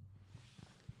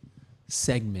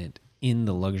segment in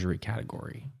the luxury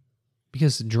category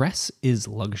because dress is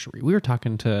luxury. We were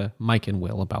talking to Mike and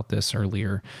Will about this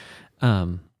earlier.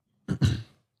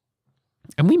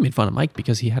 And we made fun of Mike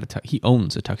because he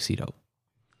owns a tuxedo.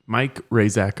 Mike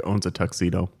Razak owns a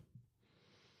tuxedo.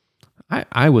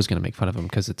 I was going to make fun of him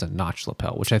because it's a notch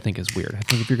lapel, which I think is weird. I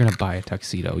think if you're going to buy a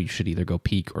tuxedo, you should either go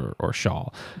peak or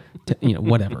shawl,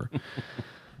 whatever.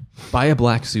 Buy a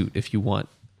black suit if you want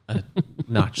a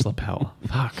notch lapel.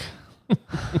 Fuck.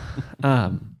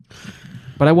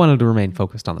 But I wanted to remain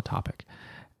focused on the topic.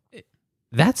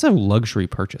 That's a luxury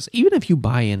purchase. Even if you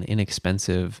buy an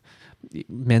inexpensive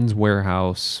Men's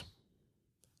Warehouse,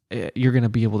 you're going to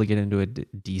be able to get into a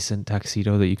decent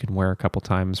tuxedo that you can wear a couple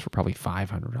times for probably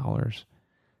 $500.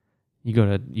 You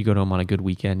go to them on a good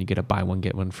weekend, you get a buy one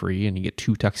get one free, and you get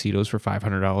 2 tuxedos for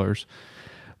 $500.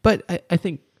 But I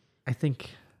think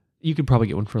you could probably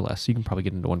get one for less. You can probably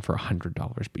get into one for $100,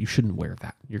 but you shouldn't wear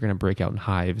that. You're going to break out in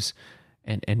hives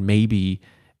and maybe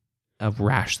a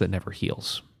rash that never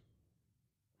heals.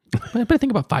 But I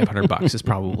think about $500 is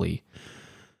probably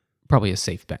a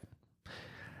safe bet.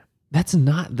 That's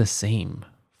not the same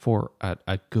for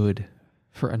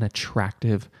for an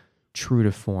attractive, true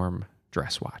to form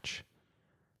dress watch.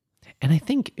 And I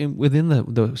think within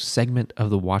the segment of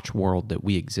the watch world that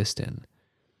we exist in,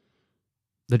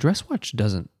 the dress watch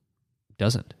isn't.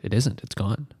 It's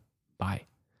gone. Bye.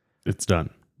 It's done.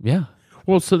 Yeah.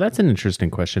 Well, so that's an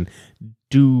interesting question.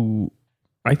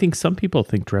 I think some people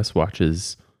think dress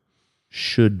watches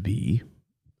should be,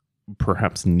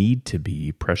 perhaps need to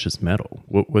be, precious metal.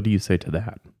 What do you say to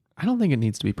that? I don't think it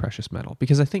needs to be precious metal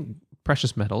because I think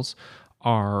precious metals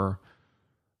are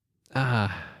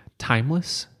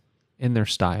timeless in their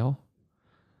style,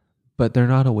 but they're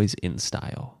not always in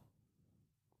style.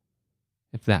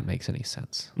 If that makes any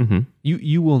sense. Mm-hmm.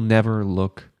 You will never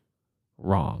look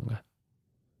wrong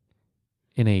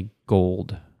in a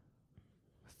gold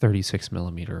 36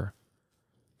 millimeter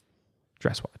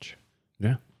dress watch.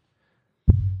 Yeah.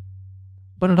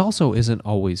 But it also isn't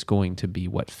always going to be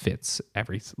what fits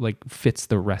fits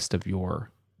the rest of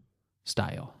your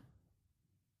style.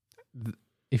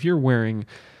 If you're wearing,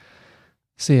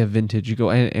 say, a vintage, you go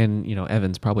and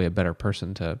Evan's probably a better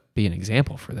person to be an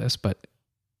example for this, but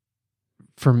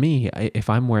for me, if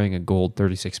I'm wearing a gold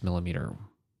 36 millimeter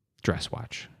dress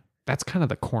watch, that's kind of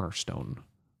the cornerstone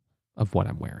of what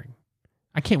I'm wearing.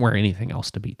 I can't wear anything else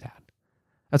to beat that.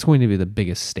 That's going to be the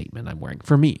biggest statement I'm wearing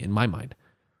for me in my mind.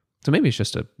 So maybe it's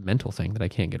just a mental thing that I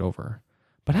can't get over,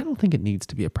 but I don't think it needs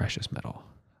to be a precious metal.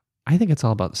 I think it's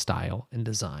all about style and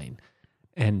design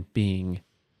and being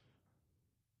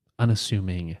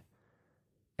unassuming,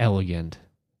 elegant,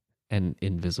 and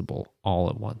invisible all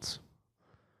at once.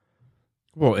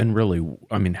 Well, and really,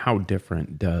 I mean, how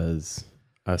different does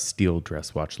a steel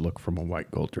dress watch look from a white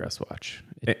gold dress watch?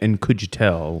 And could you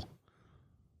tell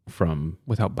from...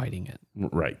 Without biting it.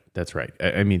 Right, that's right.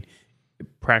 I mean,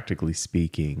 practically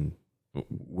speaking,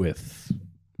 with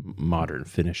modern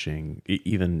finishing,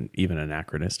 even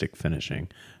anachronistic finishing,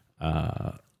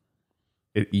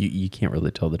 you can't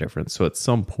really tell the difference. So at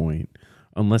some point,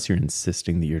 unless you're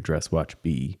insisting that your dress watch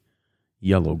be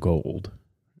yellow gold,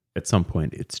 at some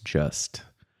point it's just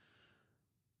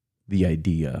the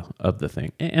idea of the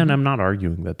thing. And I'm not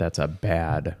arguing that that's a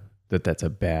bad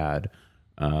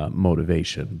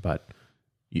motivation, but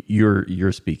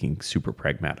you're speaking super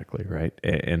pragmatically, right?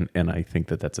 And I think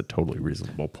that that's a totally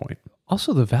reasonable point.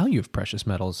 Also, the value of precious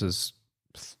metals is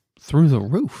through the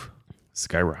roof.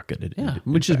 Skyrocketed. Yeah,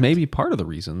 which is maybe part of the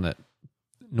reason that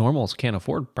normals can't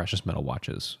afford precious metal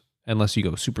watches unless you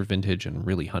go super vintage and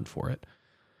really hunt for it.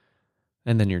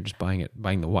 And then you're just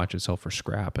buying the watch itself for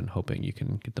scrap and hoping you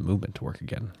can get the movement to work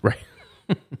again. Right.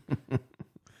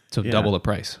 So double the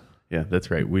price. Yeah,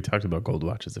 that's right. We talked about gold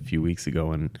watches a few weeks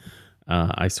ago, and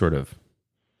I sort of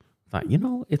thought,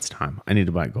 it's time. I need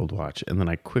to buy a gold watch. And then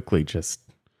I quickly just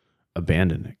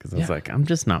abandoned it because I was like, I'm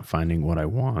just not finding what I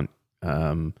want.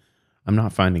 I'm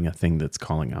not finding a thing that's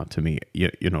calling out to me.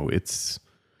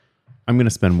 I'm going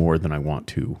to spend more than I want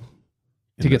to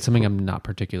get something I'm not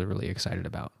particularly excited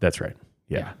about. That's right.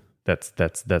 Yeah.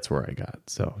 That's where I got.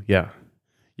 So yeah.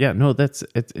 No,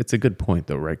 it's a good point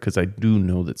though, right? Because I do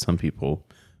know that some people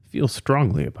feel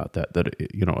strongly about that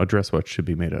a dress watch should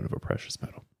be made out of a precious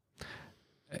metal.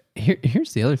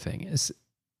 Here's the other thing is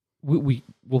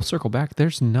we'll circle back.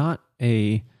 There's not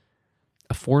a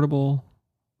affordable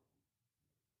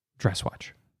dress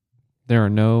watch. There are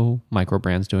no micro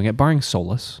brands doing it, barring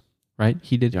Solus, right?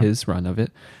 He did his run of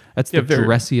it. That's the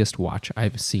dressiest watch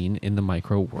I've seen in the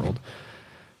micro world.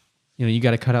 You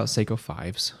got to cut out Seiko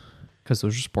 5s because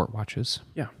those are sport watches.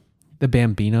 Yeah. The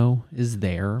Bambino is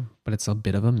there, but it's a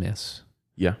bit of a miss.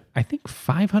 Yeah. I think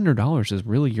 $500 is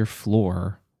really your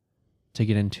floor to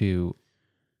get into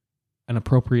an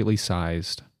appropriately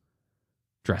sized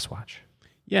dress watch.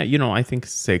 Yeah, I think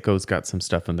Seiko's got some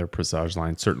stuff in their Presage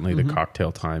line. Certainly, the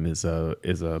Cocktail Time is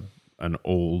an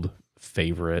old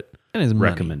favorite And his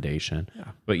recommendation.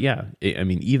 Yeah. But yeah, I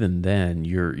mean, even then,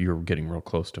 you're getting real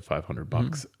close to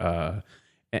 $500.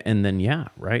 And then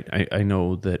right. I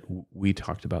know that we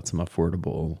talked about some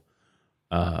affordable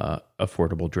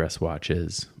dress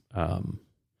watches.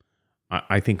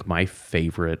 I think my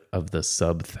favorite of the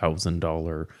sub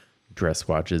 $1,000 dress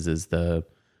watches is the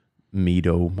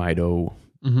Mido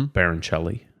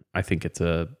Baroncelli. I think it's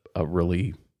a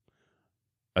really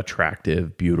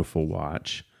attractive, beautiful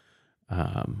watch.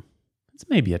 It's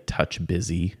maybe a touch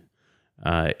busy.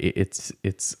 It's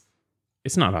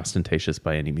not ostentatious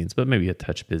by any means, but maybe a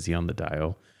touch busy on the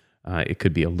dial. It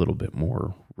could be a little bit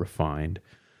more refined.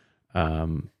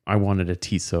 I wanted a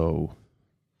Tissot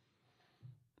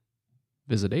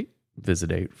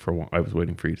Visitate for one. I was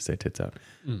waiting for you to say tits out.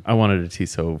 I wanted a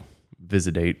Tissot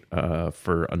Visitate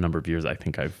for a number of years. I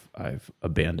think I've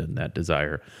abandoned that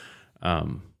desire.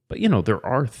 But there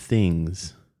are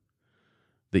things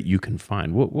that you can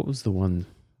find. What was the one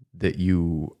that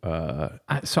you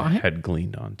had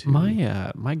gleaned onto?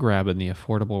 My grab in the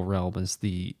affordable realm is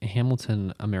the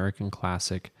Hamilton American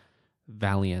Classic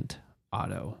Valiant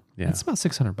Auto. Yeah. It's about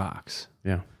 $600.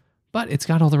 Yeah. But it's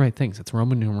got all the right things. It's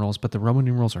Roman numerals, but the Roman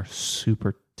numerals are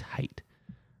super tight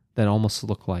that almost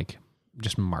look like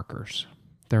just markers.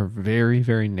 They're very,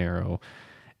 very narrow.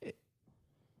 A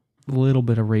little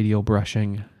bit of radial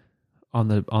brushing on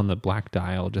the black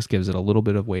dial just gives it a little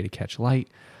bit of way to catch light.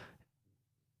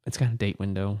 It's got a date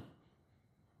window.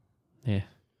 Yeah.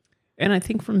 And I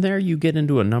think from there you get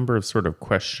into a number of sort of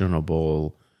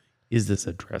questionable, is this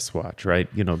a dress watch,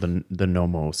 right? The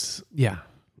Nomos. Yeah.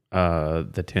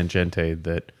 The Tangente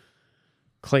that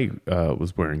Clay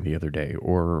was wearing the other day,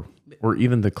 or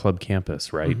even the Club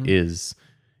Campus, right? Is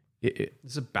a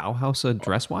Bauhaus a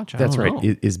dress watch? That's right.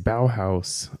 Is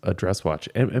Bauhaus a dress watch?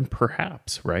 And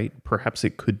perhaps, right? Perhaps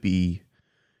it could be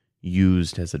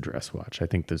used as a dress watch. I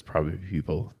think there's probably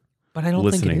people, but I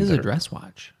don't think it is a dress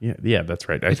watch. Yeah, that's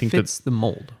right. I think fits the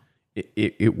mold.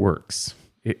 It works.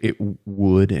 It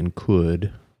would and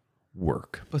could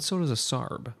work. But so does a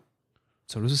Sarb.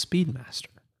 So does a Speedmaster.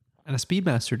 And a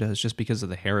Speedmaster does just because of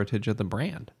the heritage of the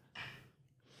brand.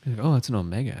 Like, oh, it's an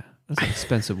Omega. That's an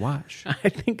expensive watch. I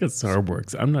think a Sarb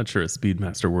works. I'm not sure a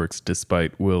Speedmaster works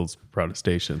despite Will's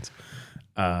protestations.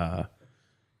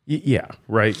 Yeah,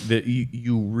 right.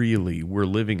 We're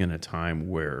living in a time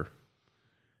where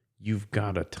you've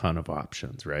got a ton of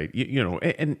options, right?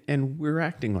 And we're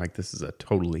acting like this is a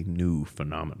totally new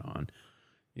phenomenon.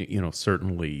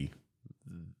 Certainly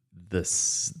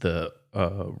the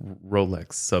Rolex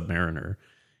Submariner,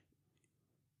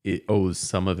 it owes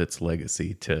some of its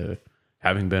legacy to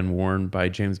having been worn by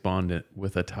James Bond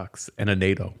with a tux and a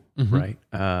NATO, right?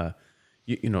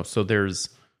 So this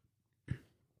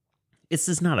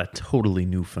is not a totally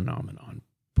new phenomenon,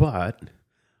 but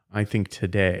I think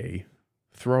today,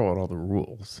 throw out all the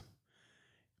rules.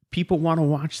 People want a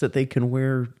watch that they can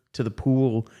wear to the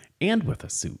pool and with a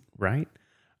suit, right?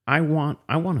 I want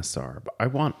a Sarb. I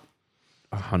want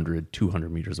 100, 200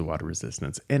 meters of water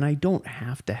resistance. And I don't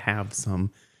have to have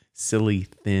some silly,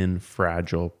 thin,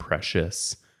 fragile,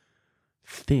 precious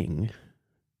thing.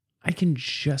 I can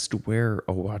just wear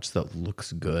a watch that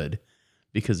looks good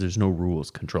because there's no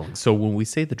rules controlling. So when we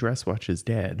say the dress watch is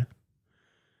dead,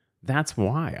 that's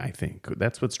why I think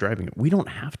that's what's driving it. We don't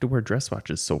have to wear dress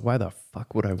watches. So why the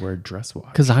fuck would I wear a dress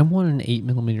watch? Because I want an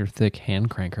 8mm thick hand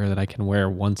cranker that I can wear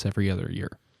once every other year.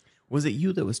 Was it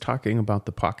you that was talking about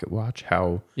the pocket watch?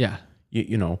 How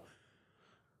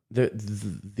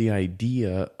the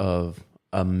idea of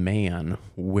a man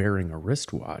wearing a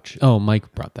wristwatch. Oh,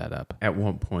 Mike brought that up. At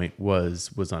one point was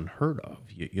unheard of.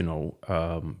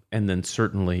 And then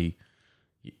certainly,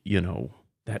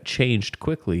 that changed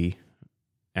quickly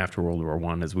after World War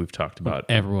I, as we've talked about.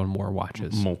 Everyone wore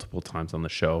watches multiple times on the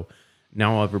show.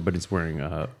 Now everybody's wearing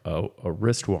a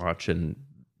wristwatch, and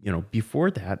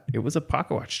before that, it was a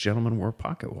pocket watch. Gentlemen wore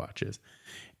pocket watches.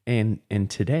 And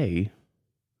today,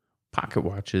 pocket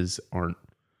watches aren't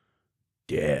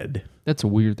dead. That's a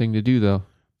weird thing to do, though.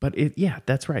 But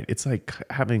that's right. It's like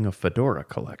having a fedora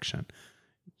collection.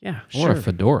 Yeah, or a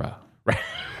fedora. Right.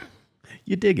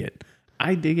 You dig it.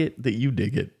 I dig it that you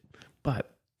dig it.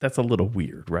 But that's a little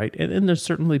weird, right? And there's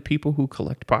certainly people who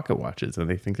collect pocket watches and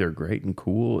they think they're great and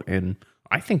cool, and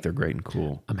I think they're great and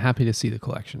cool. I'm happy to see the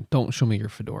collection. Don't show me your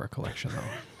fedora collection, though.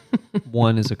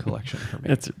 One is a collection for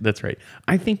me. That's right.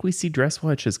 I think we see dress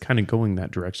watches kind of going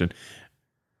that direction,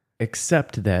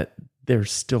 except that they're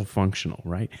still functional,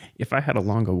 right? If I had a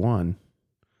Longa 1,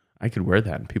 I could wear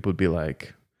that and people would be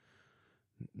like,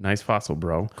 Nice fossil,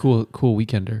 bro. Cool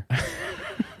weekender.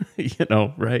 You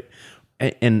know, right?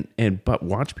 And but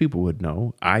watch people would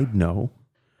know. I'd know.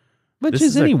 Which This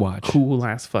is any a watch. cool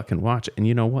ass fucking watch. And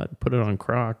you know what? Put it on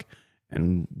Croc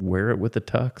and wear it with the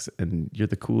tux, and you're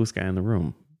the coolest guy in the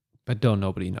room. But don't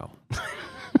nobody know.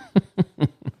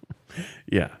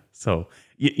 Yeah. So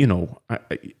you know,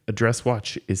 a dress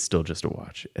watch is still just a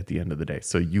watch at the end of the day.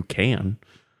 So you can,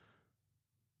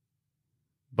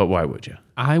 but why would you?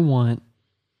 I want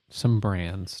some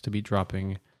brands to be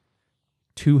dropping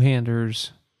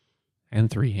 2-handers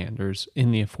and 3-handers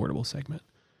in the affordable segment.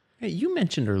 Hey, you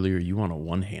mentioned earlier you want a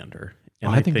one-hander,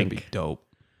 and I think that'd be dope.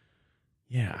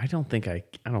 Yeah, I don't think I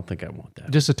want that.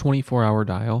 Just a 24-hour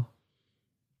dial.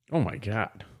 Oh my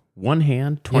god, one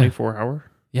hand, 24-hour.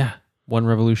 Yeah, 1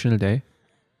 revolution a day.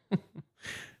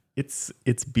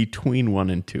 It's between 1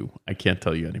 and 2. I can't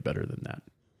tell you any better than that.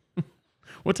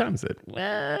 What time is it?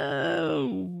 Well,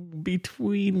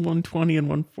 between 1:20 and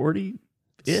 1:40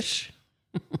 ish.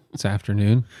 It's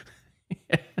afternoon.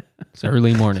 It's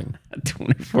early morning. A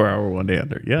 24-hour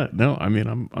one-hander. Yeah, no, I mean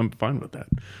I'm fine with that.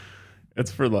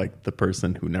 It's for like the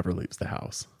person who never leaves the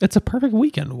house. It's a perfect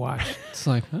weekend watch. It's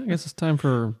like, I guess it's time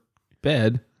for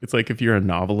bed. It's like if you're a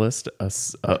novelist,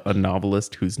 a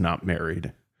novelist who's not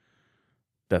married.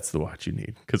 That's the watch you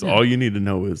need, because all you need to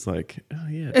know is like, oh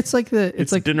yeah, It's like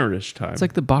it's like dinnerish time. It's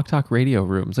like the Bok Talk radio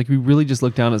room. It's like we really just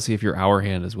look down and see if your hour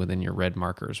hand is within your red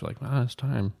markers. We're like, it's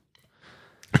time.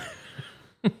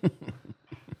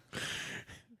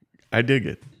 I dig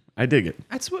it.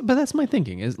 But that's my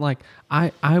thinking. Is like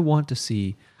I want to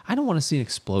see. I don't want to see an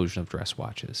explosion of dress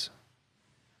watches.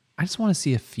 I just want to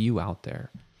see a few out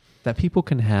there that people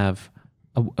can have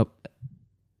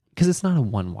because it's not a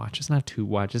 1 watch, it's not a 2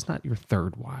 watch, it's not your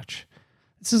 3rd watch.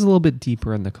 This is a little bit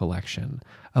deeper in the collection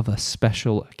of a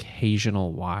special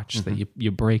occasional watch that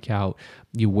you break out,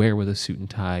 you wear with a suit and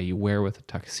tie, you wear with a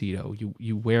tuxedo,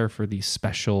 you wear for these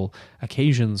special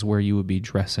occasions where you would be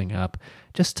dressing up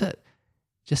just to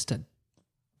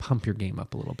pump your game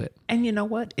up a little bit. And you know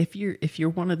what? If you're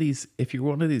one of these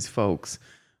folks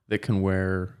that can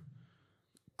wear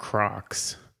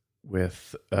Crocs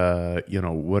with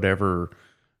whatever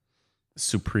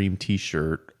Supreme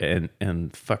t-shirt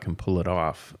and fucking pull it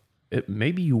off,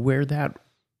 maybe you wear that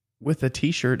with a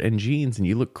t-shirt and jeans and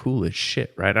you look cool as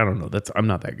shit, right? I don't know. I'm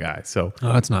not that guy. So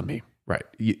that's not me. Right.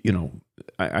 You know,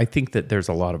 I think that there's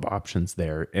a lot of options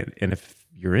there. And if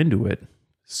you're into it,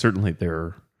 certainly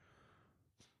there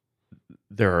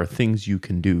are things you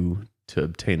can do to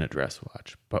obtain a dress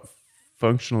watch. But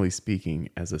functionally speaking,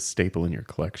 as a staple in your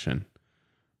collection,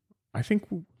 I think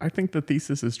the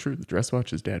thesis is true. The dress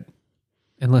watch is dead.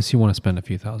 Unless you want to spend a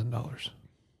few $1,000s.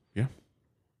 Yeah.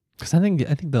 Because I think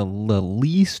the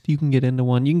least you can get into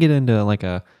one, you can get into like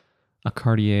a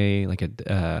Cartier, like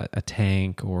a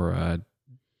Tank or a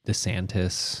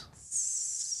DeSantis.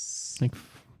 Like,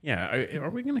 yeah, are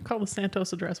we going to call the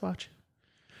Santos a dress watch?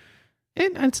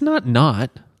 It's not.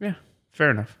 Yeah,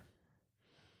 fair enough.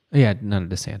 Yeah, not a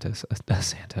DeSantis, a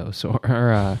Santos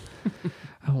or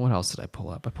what else did I pull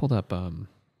up? I pulled up.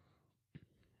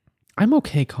 I'm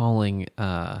okay calling.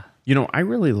 I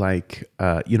really like.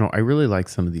 I really like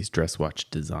some of these dress watch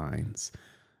designs.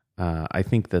 I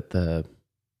think that the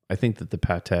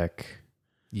Patek,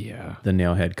 the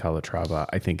Nailhead Calatrava,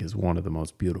 I think is one of the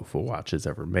most beautiful watches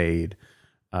ever made.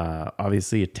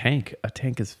 Obviously, a tank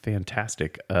is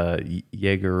fantastic.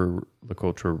 Jaeger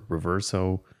LeCoultre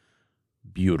Reverso,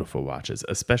 beautiful watches,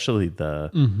 especially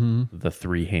the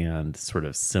 3-hand sort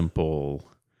of simple,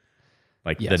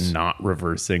 like the not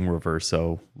reversing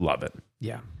Reverso. Love it.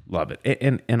 Yeah, love it.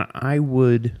 And I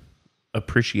would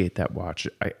appreciate that watch.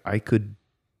 I could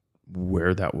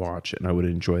wear that watch and I would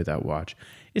enjoy that watch.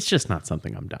 It's just not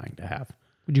something I'm dying to have.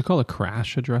 Would you call a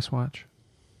Crash a dress watch?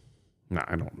 No,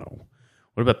 I don't know.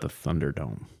 What about the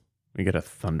Thunderdome? We get a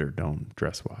Thunderdome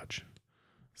dress watch.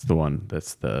 It's the one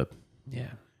that's the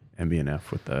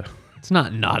MB&F with the... It's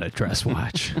not a dress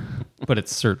watch, but it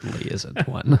certainly isn't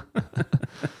one.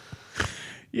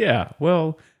 Yeah,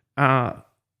 well, so I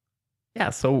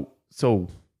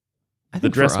the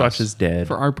think dress for watch us, is dead.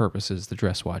 For our purposes, the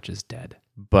dress watch is dead.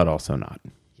 But also not.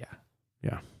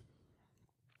 Yeah.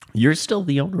 You're still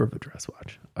the owner of a dress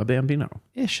watch, a Bambino.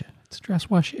 Ish. It's a dress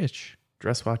watch-ish.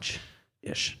 Dress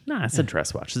watch-ish. Nah, it's a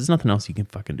dress watch. There's nothing else you can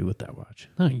fucking do with that watch.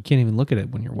 No, you can't even look at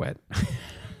it when you're wet.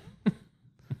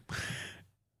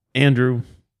 Andrew,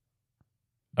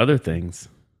 other things.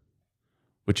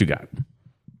 What you got?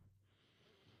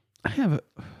 I have a...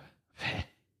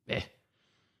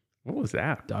 What was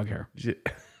that? Dog hair.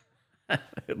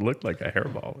 It looked like a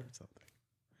hairball or something.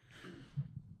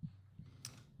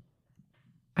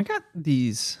 I got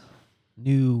these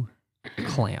new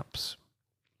clamps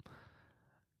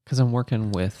because I'm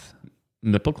working with.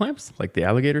 Nipple clamps, like the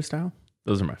alligator style.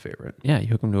 Those are my favorite. Yeah, you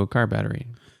hook them to a car battery.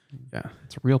 Yeah,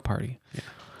 it's a real party.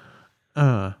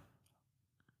 Yeah.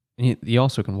 And you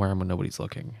also can wear them when nobody's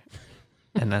looking,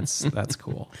 and that's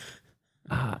cool.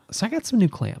 So I got some new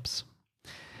clamps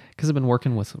because I've been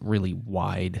working with really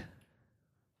wide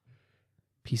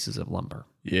pieces of lumber.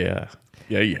 Yeah,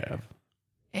 you have.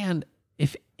 And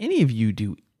if any of you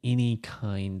do any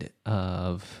kind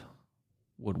of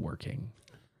woodworking,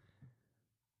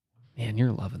 man,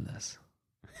 you're loving this.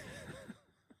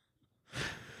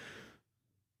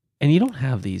 And you don't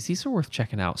have these. These are worth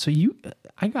checking out. So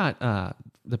I got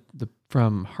the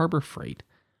from Harbor Freight,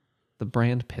 the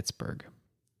brand Pittsburgh.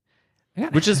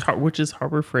 Which is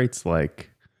Harbor Freight's like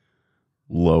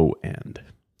low end.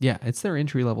 Yeah, it's their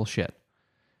entry level shit.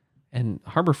 And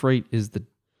Harbor Freight is the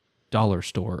dollar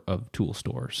store of tool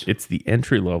stores. It's the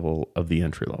entry level of the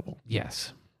entry level.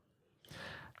 Yes.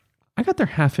 I got their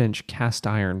 1/2-inch cast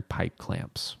iron pipe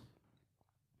clamps.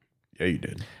 Yeah, you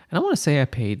did. And I want to say I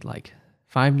paid like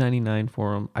 $5.99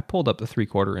 for them. I pulled up the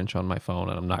 3/4 inch on my phone,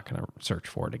 and I'm not going to search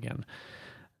for it again.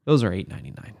 Those are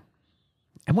 $8.99.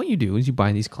 And what you do is you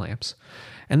buy these clamps,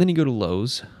 and then you go to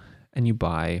Lowe's and you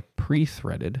buy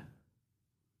pre-threaded,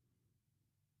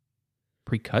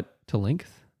 pre-cut to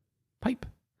length pipe.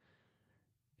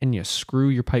 And you screw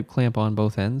your pipe clamp on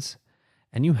both ends,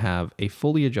 and you have a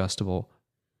fully adjustable,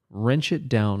 wrench it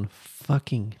down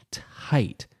fucking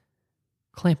tight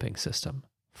clamping system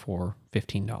for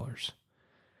 $15.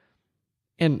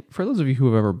 And for those of you who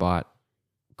have ever bought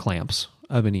clamps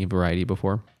of any variety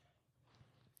before,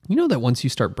 you know that once you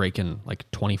start breaking like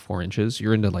 24 inches,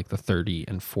 you're into like the $30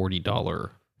 and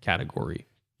 $40 category.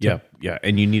 Yeah.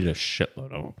 And you need a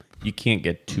shitload of them. You can't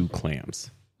get 2 clamps.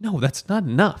 No, that's not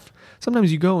enough.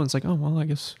 Sometimes you go and it's like, oh, well, I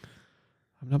guess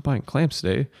I'm not buying clamps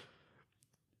today.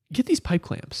 Get these pipe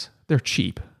clamps. They're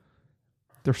cheap.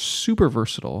 They're super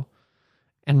versatile.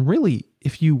 And really,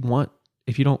 if you don't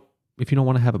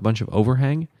want to have a bunch of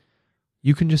overhang,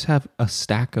 you can just have a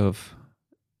stack of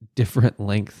different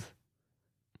length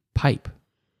pipe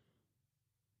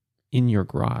in your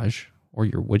garage or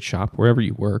your wood shop, wherever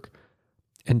you work,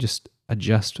 and just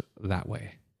adjust that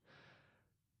way.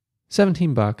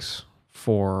 $17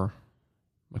 for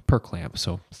like per clamp,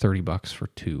 so $30 for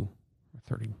 2,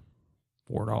 $34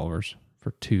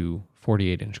 for 2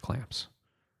 48-inch clamps,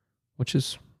 which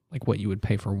is like what you would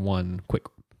pay for one quick.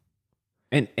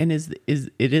 And it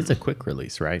is a quick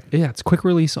release, right? Yeah, it's quick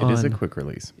release on. It is a quick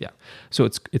release. Yeah. So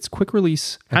it's quick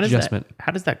release adjustment.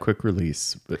 How does that quick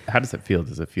release, how does that feel?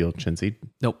 Does it feel chintzy?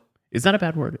 Nope. Is that a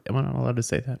bad word? Am I not allowed to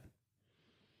say that?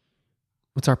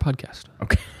 It's our podcast.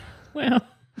 Okay. Well.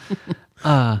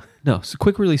 No. So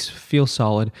quick release feels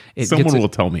solid. Someone will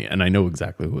tell me, and I know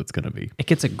exactly who it's going to be. It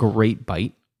gets a great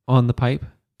bite on the pipe,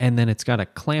 and then it's got a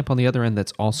clamp on the other end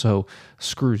that's also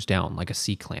screws down like a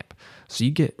C-clamp. So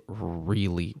you get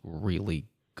really, really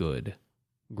good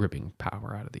gripping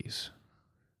power out of these.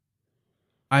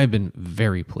 I've been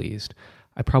very pleased.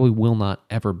 I probably will not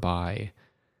ever buy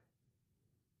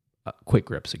quick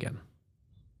grips again.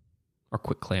 Or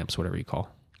quick clamps, whatever you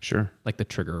call. Sure. Like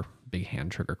the big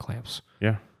hand trigger clamps.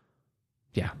 Yeah.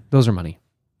 Yeah, those are money.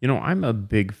 You know, I'm a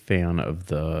big fan of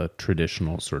the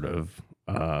traditional sort of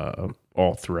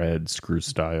all thread screw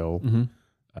style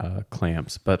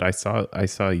clamps, but I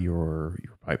saw your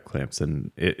pipe clamps,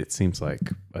 and it seems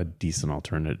like a decent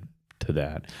alternative to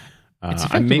that. It's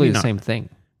effectively the same thing.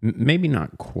 Maybe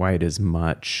not quite as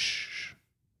much.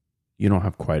 You don't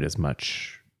have quite as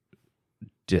much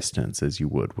distance as you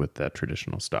would with that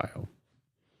traditional style.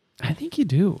 I think you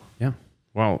do. Yeah.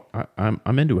 Well,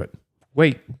 I'm into it.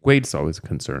 Weight's always a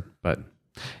concern, but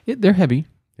they're heavy.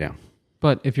 Yeah.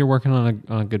 But if you're working on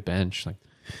a good bench, like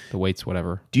the weights,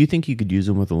 whatever. Do you think you could use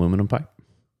them with aluminum pipe?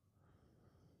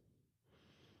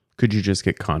 Could you just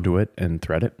get conduit and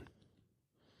thread it?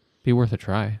 Be worth a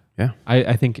try. Yeah.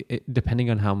 I think depending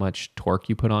on how much torque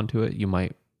you put onto it, you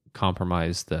might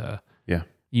compromise the... Yeah.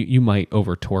 You might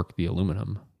over torque the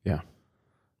aluminum. Yeah.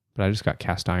 But I just got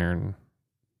cast iron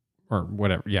or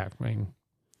whatever. Yeah. I mean,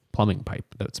 plumbing pipe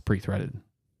that's pre-threaded.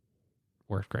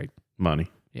 Works great. Money.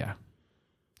 Yeah.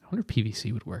 I wonder if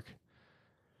PVC would work.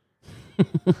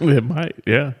 It might.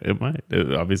 Yeah, it might.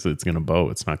 Obviously, it's going to bow.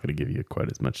 It's not going to give you quite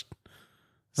as much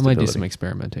stability. I might do some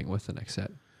experimenting with the next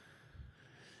set.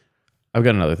 I've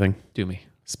got another thing. Do me.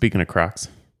 Speaking of Crocs.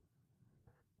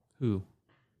 Who?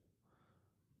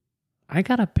 I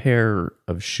got a pair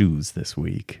of shoes this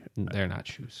week. They're not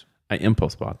shoes. I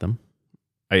impulse bought them.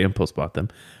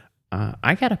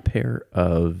 I got a pair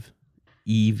of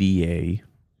EVA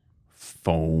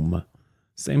foam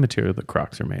Same material that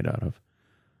Crocs are made out of.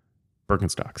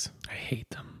 Birkenstocks. I hate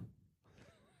them.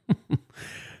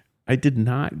 I did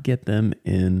not get them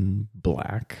in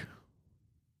black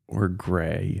or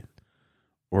gray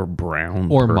or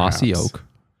brown Or perhaps. mossy oak.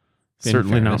 in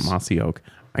Certainly not fairness. mossy oak.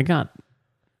 I got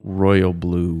royal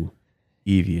blue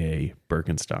EVA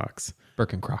Birkenstocks.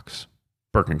 Birkencrocs.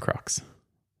 Birkencrocs.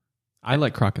 I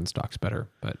like Crockenstocks better,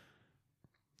 but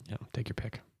take your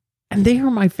pick. And they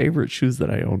are my favorite shoes that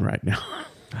I own right now.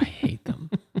 I hate them.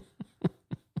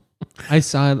 I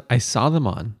saw them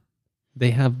on.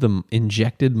 They have the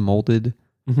injected molded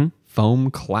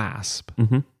foam clasp,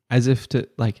 as if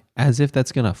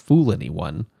that's gonna fool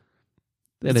anyone.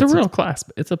 It's a real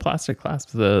clasp. It's a plastic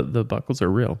clasp. The buckles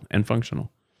are real and functional.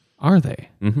 Are they?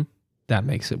 Mm-hmm. That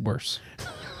makes it worse.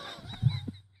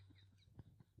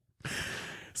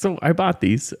 So I bought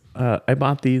these.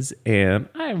 And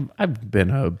I've been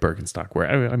a Birkenstock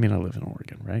wearer. I mean, I live in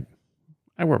Oregon, right?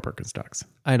 I wear Birkenstocks,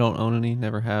 I don't own any.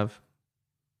 Never have.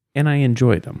 and I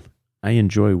enjoy them. I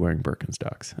enjoy wearing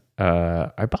Birkenstocks.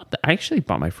 I actually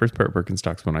bought my first pair of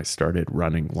Birkenstocks when I started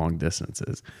running long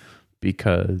distances,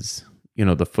 because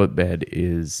the footbed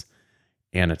is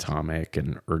anatomic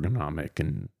and ergonomic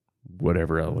and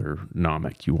whatever other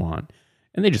nomic you want,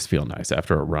 and they just feel nice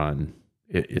after a run.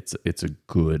 It's a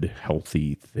good,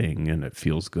 healthy thing, and it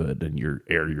feels good, and you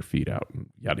air your feet out, and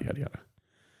yada yada yada.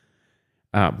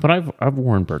 But I've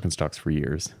worn Birkenstocks for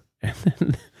years, and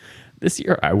then this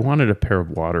year I wanted a pair of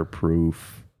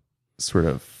waterproof sort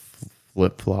of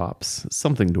flip flops,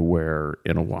 something to wear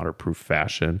in a waterproof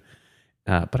fashion.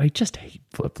 But I just hate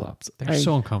flip flops. They're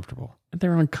so uncomfortable.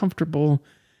 They're uncomfortable,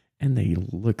 and they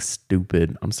look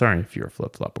stupid. I'm sorry if you're a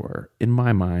flip flop wearer. In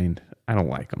my mind, I don't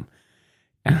like them.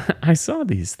 And I saw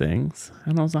these things,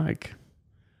 and I was like,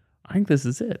 I think this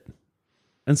is it.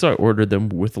 And so I ordered them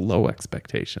with low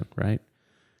expectation, right?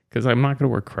 Because I'm not going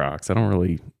to wear Crocs.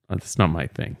 That's not my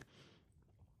thing.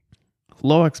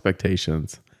 Low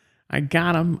expectations. I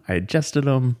got them, I adjusted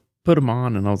them, put them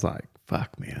on, and I was like,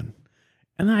 fuck, man.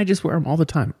 And then I just wear them all the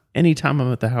time. Anytime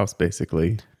I'm at the house,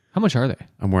 basically. How much are they?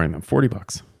 I'm wearing them.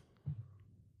 $40.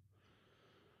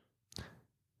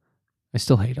 I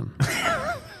still hate them.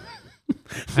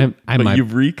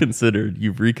 You've reconsidered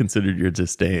your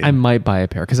disdain. I might buy a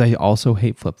pair because I also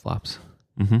hate flip flops.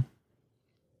 Mm-hmm.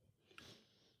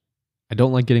 I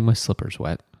don't like getting my slippers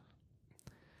wet.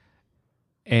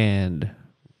 And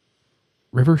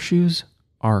river shoes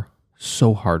are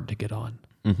so hard to get on.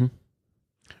 Mm-hmm.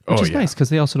 Which is nice because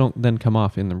they also don't then come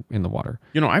off in the water.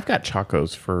 I've got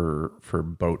Chacos for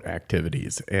boat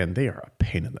activities, and they are a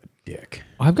pain in the dick.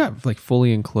 I've got like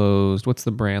fully enclosed. What's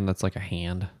the brand that's like a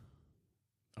hand?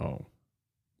 Oh,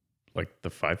 like the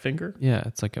 5-finger? Yeah,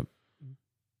 it's like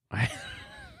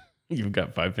You've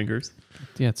got 5 fingers?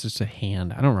 yeah, it's just a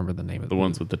hand. I don't remember the name of The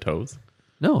ones with the toes?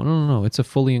 No. It's a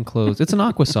fully enclosed. It's an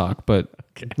aqua sock, but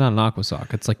it's not an aqua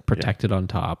sock. It's like protected on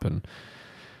top, and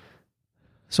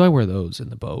so I wear those in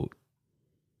the boat,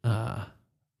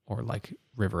 or like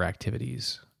river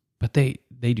activities. But they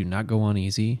do not go on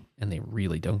easy, and they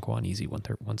really don't go on easy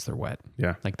once they're wet.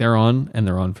 Yeah. Like they're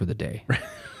on for the day.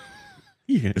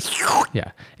 Yeah.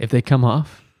 Yeah. If they come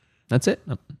off, that's it.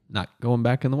 I'm not going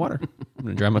back in the water. I'm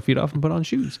going to dry my feet off and put on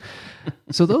shoes.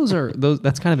 So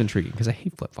that's kind of intriguing because I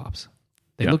hate flip-flops.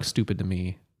 They look stupid to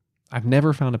me. I've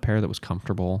never found a pair that was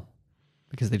comfortable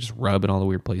because they just rub in all the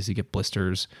weird places. You get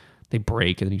blisters. They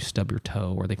break and then you stub your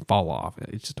toe or they fall off.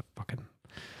 It's just a fucking...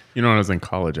 When I was in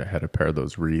college, I had a pair of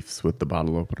those Reefs with the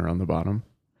bottle opener on the bottom.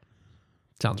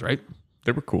 Sounds right.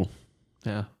 They were cool.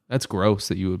 Yeah. That's gross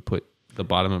that you would put the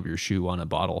bottom of your shoe on a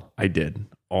bottle. I did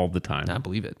all the time. I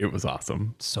believe it. It was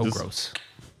awesome. So gross.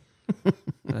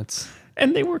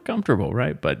 And they were comfortable,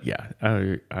 right? But yeah,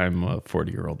 I'm a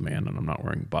 40-year-old man, and I'm not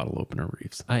wearing bottle opener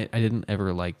Reefs. I didn't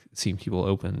ever like seeing people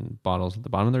open bottles at the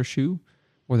bottom of their shoe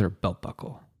or their belt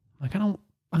buckle. Like I don't.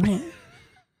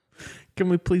 Can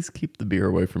we please keep the beer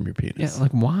away from your penis? Yeah,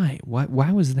 like why?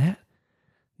 Why was that?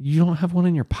 You don't have one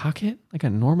in your pocket like a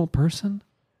normal person?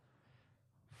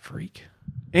 Freak.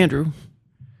 Andrew,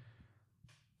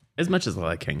 as much as I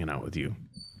like hanging out with you,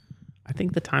 I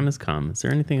think the time has come. Is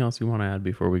there anything else you want to add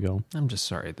before we go? I'm just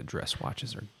sorry the dress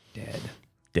watches are dead.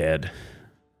 Dead.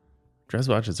 Dress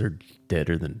watches are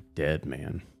deader than dead,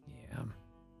 man. Yeah.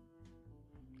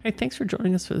 Hey, thanks for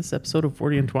joining us for this episode of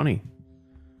 40 and 20.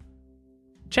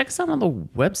 Check us out on the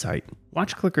website,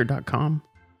 watchclicker.com.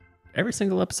 Every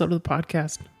single episode of the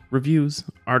podcast, reviews,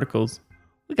 articles.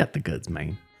 We got the goods,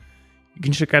 man. You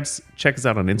can check us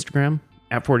out on Instagram,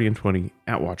 at 40 and 20,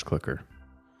 at watchclicker.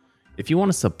 If you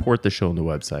want to support the show on the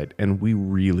website, and we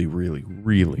really, really,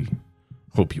 really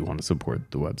hope you want to support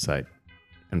the website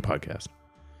and podcast,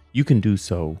 you can do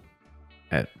so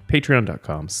at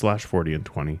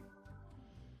patreon.com/40and20.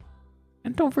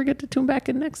 And don't forget to tune back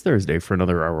in next Thursday for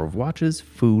another hour of watches,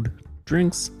 food,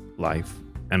 drinks, life,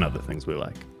 and other things we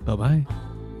like. Bye-bye.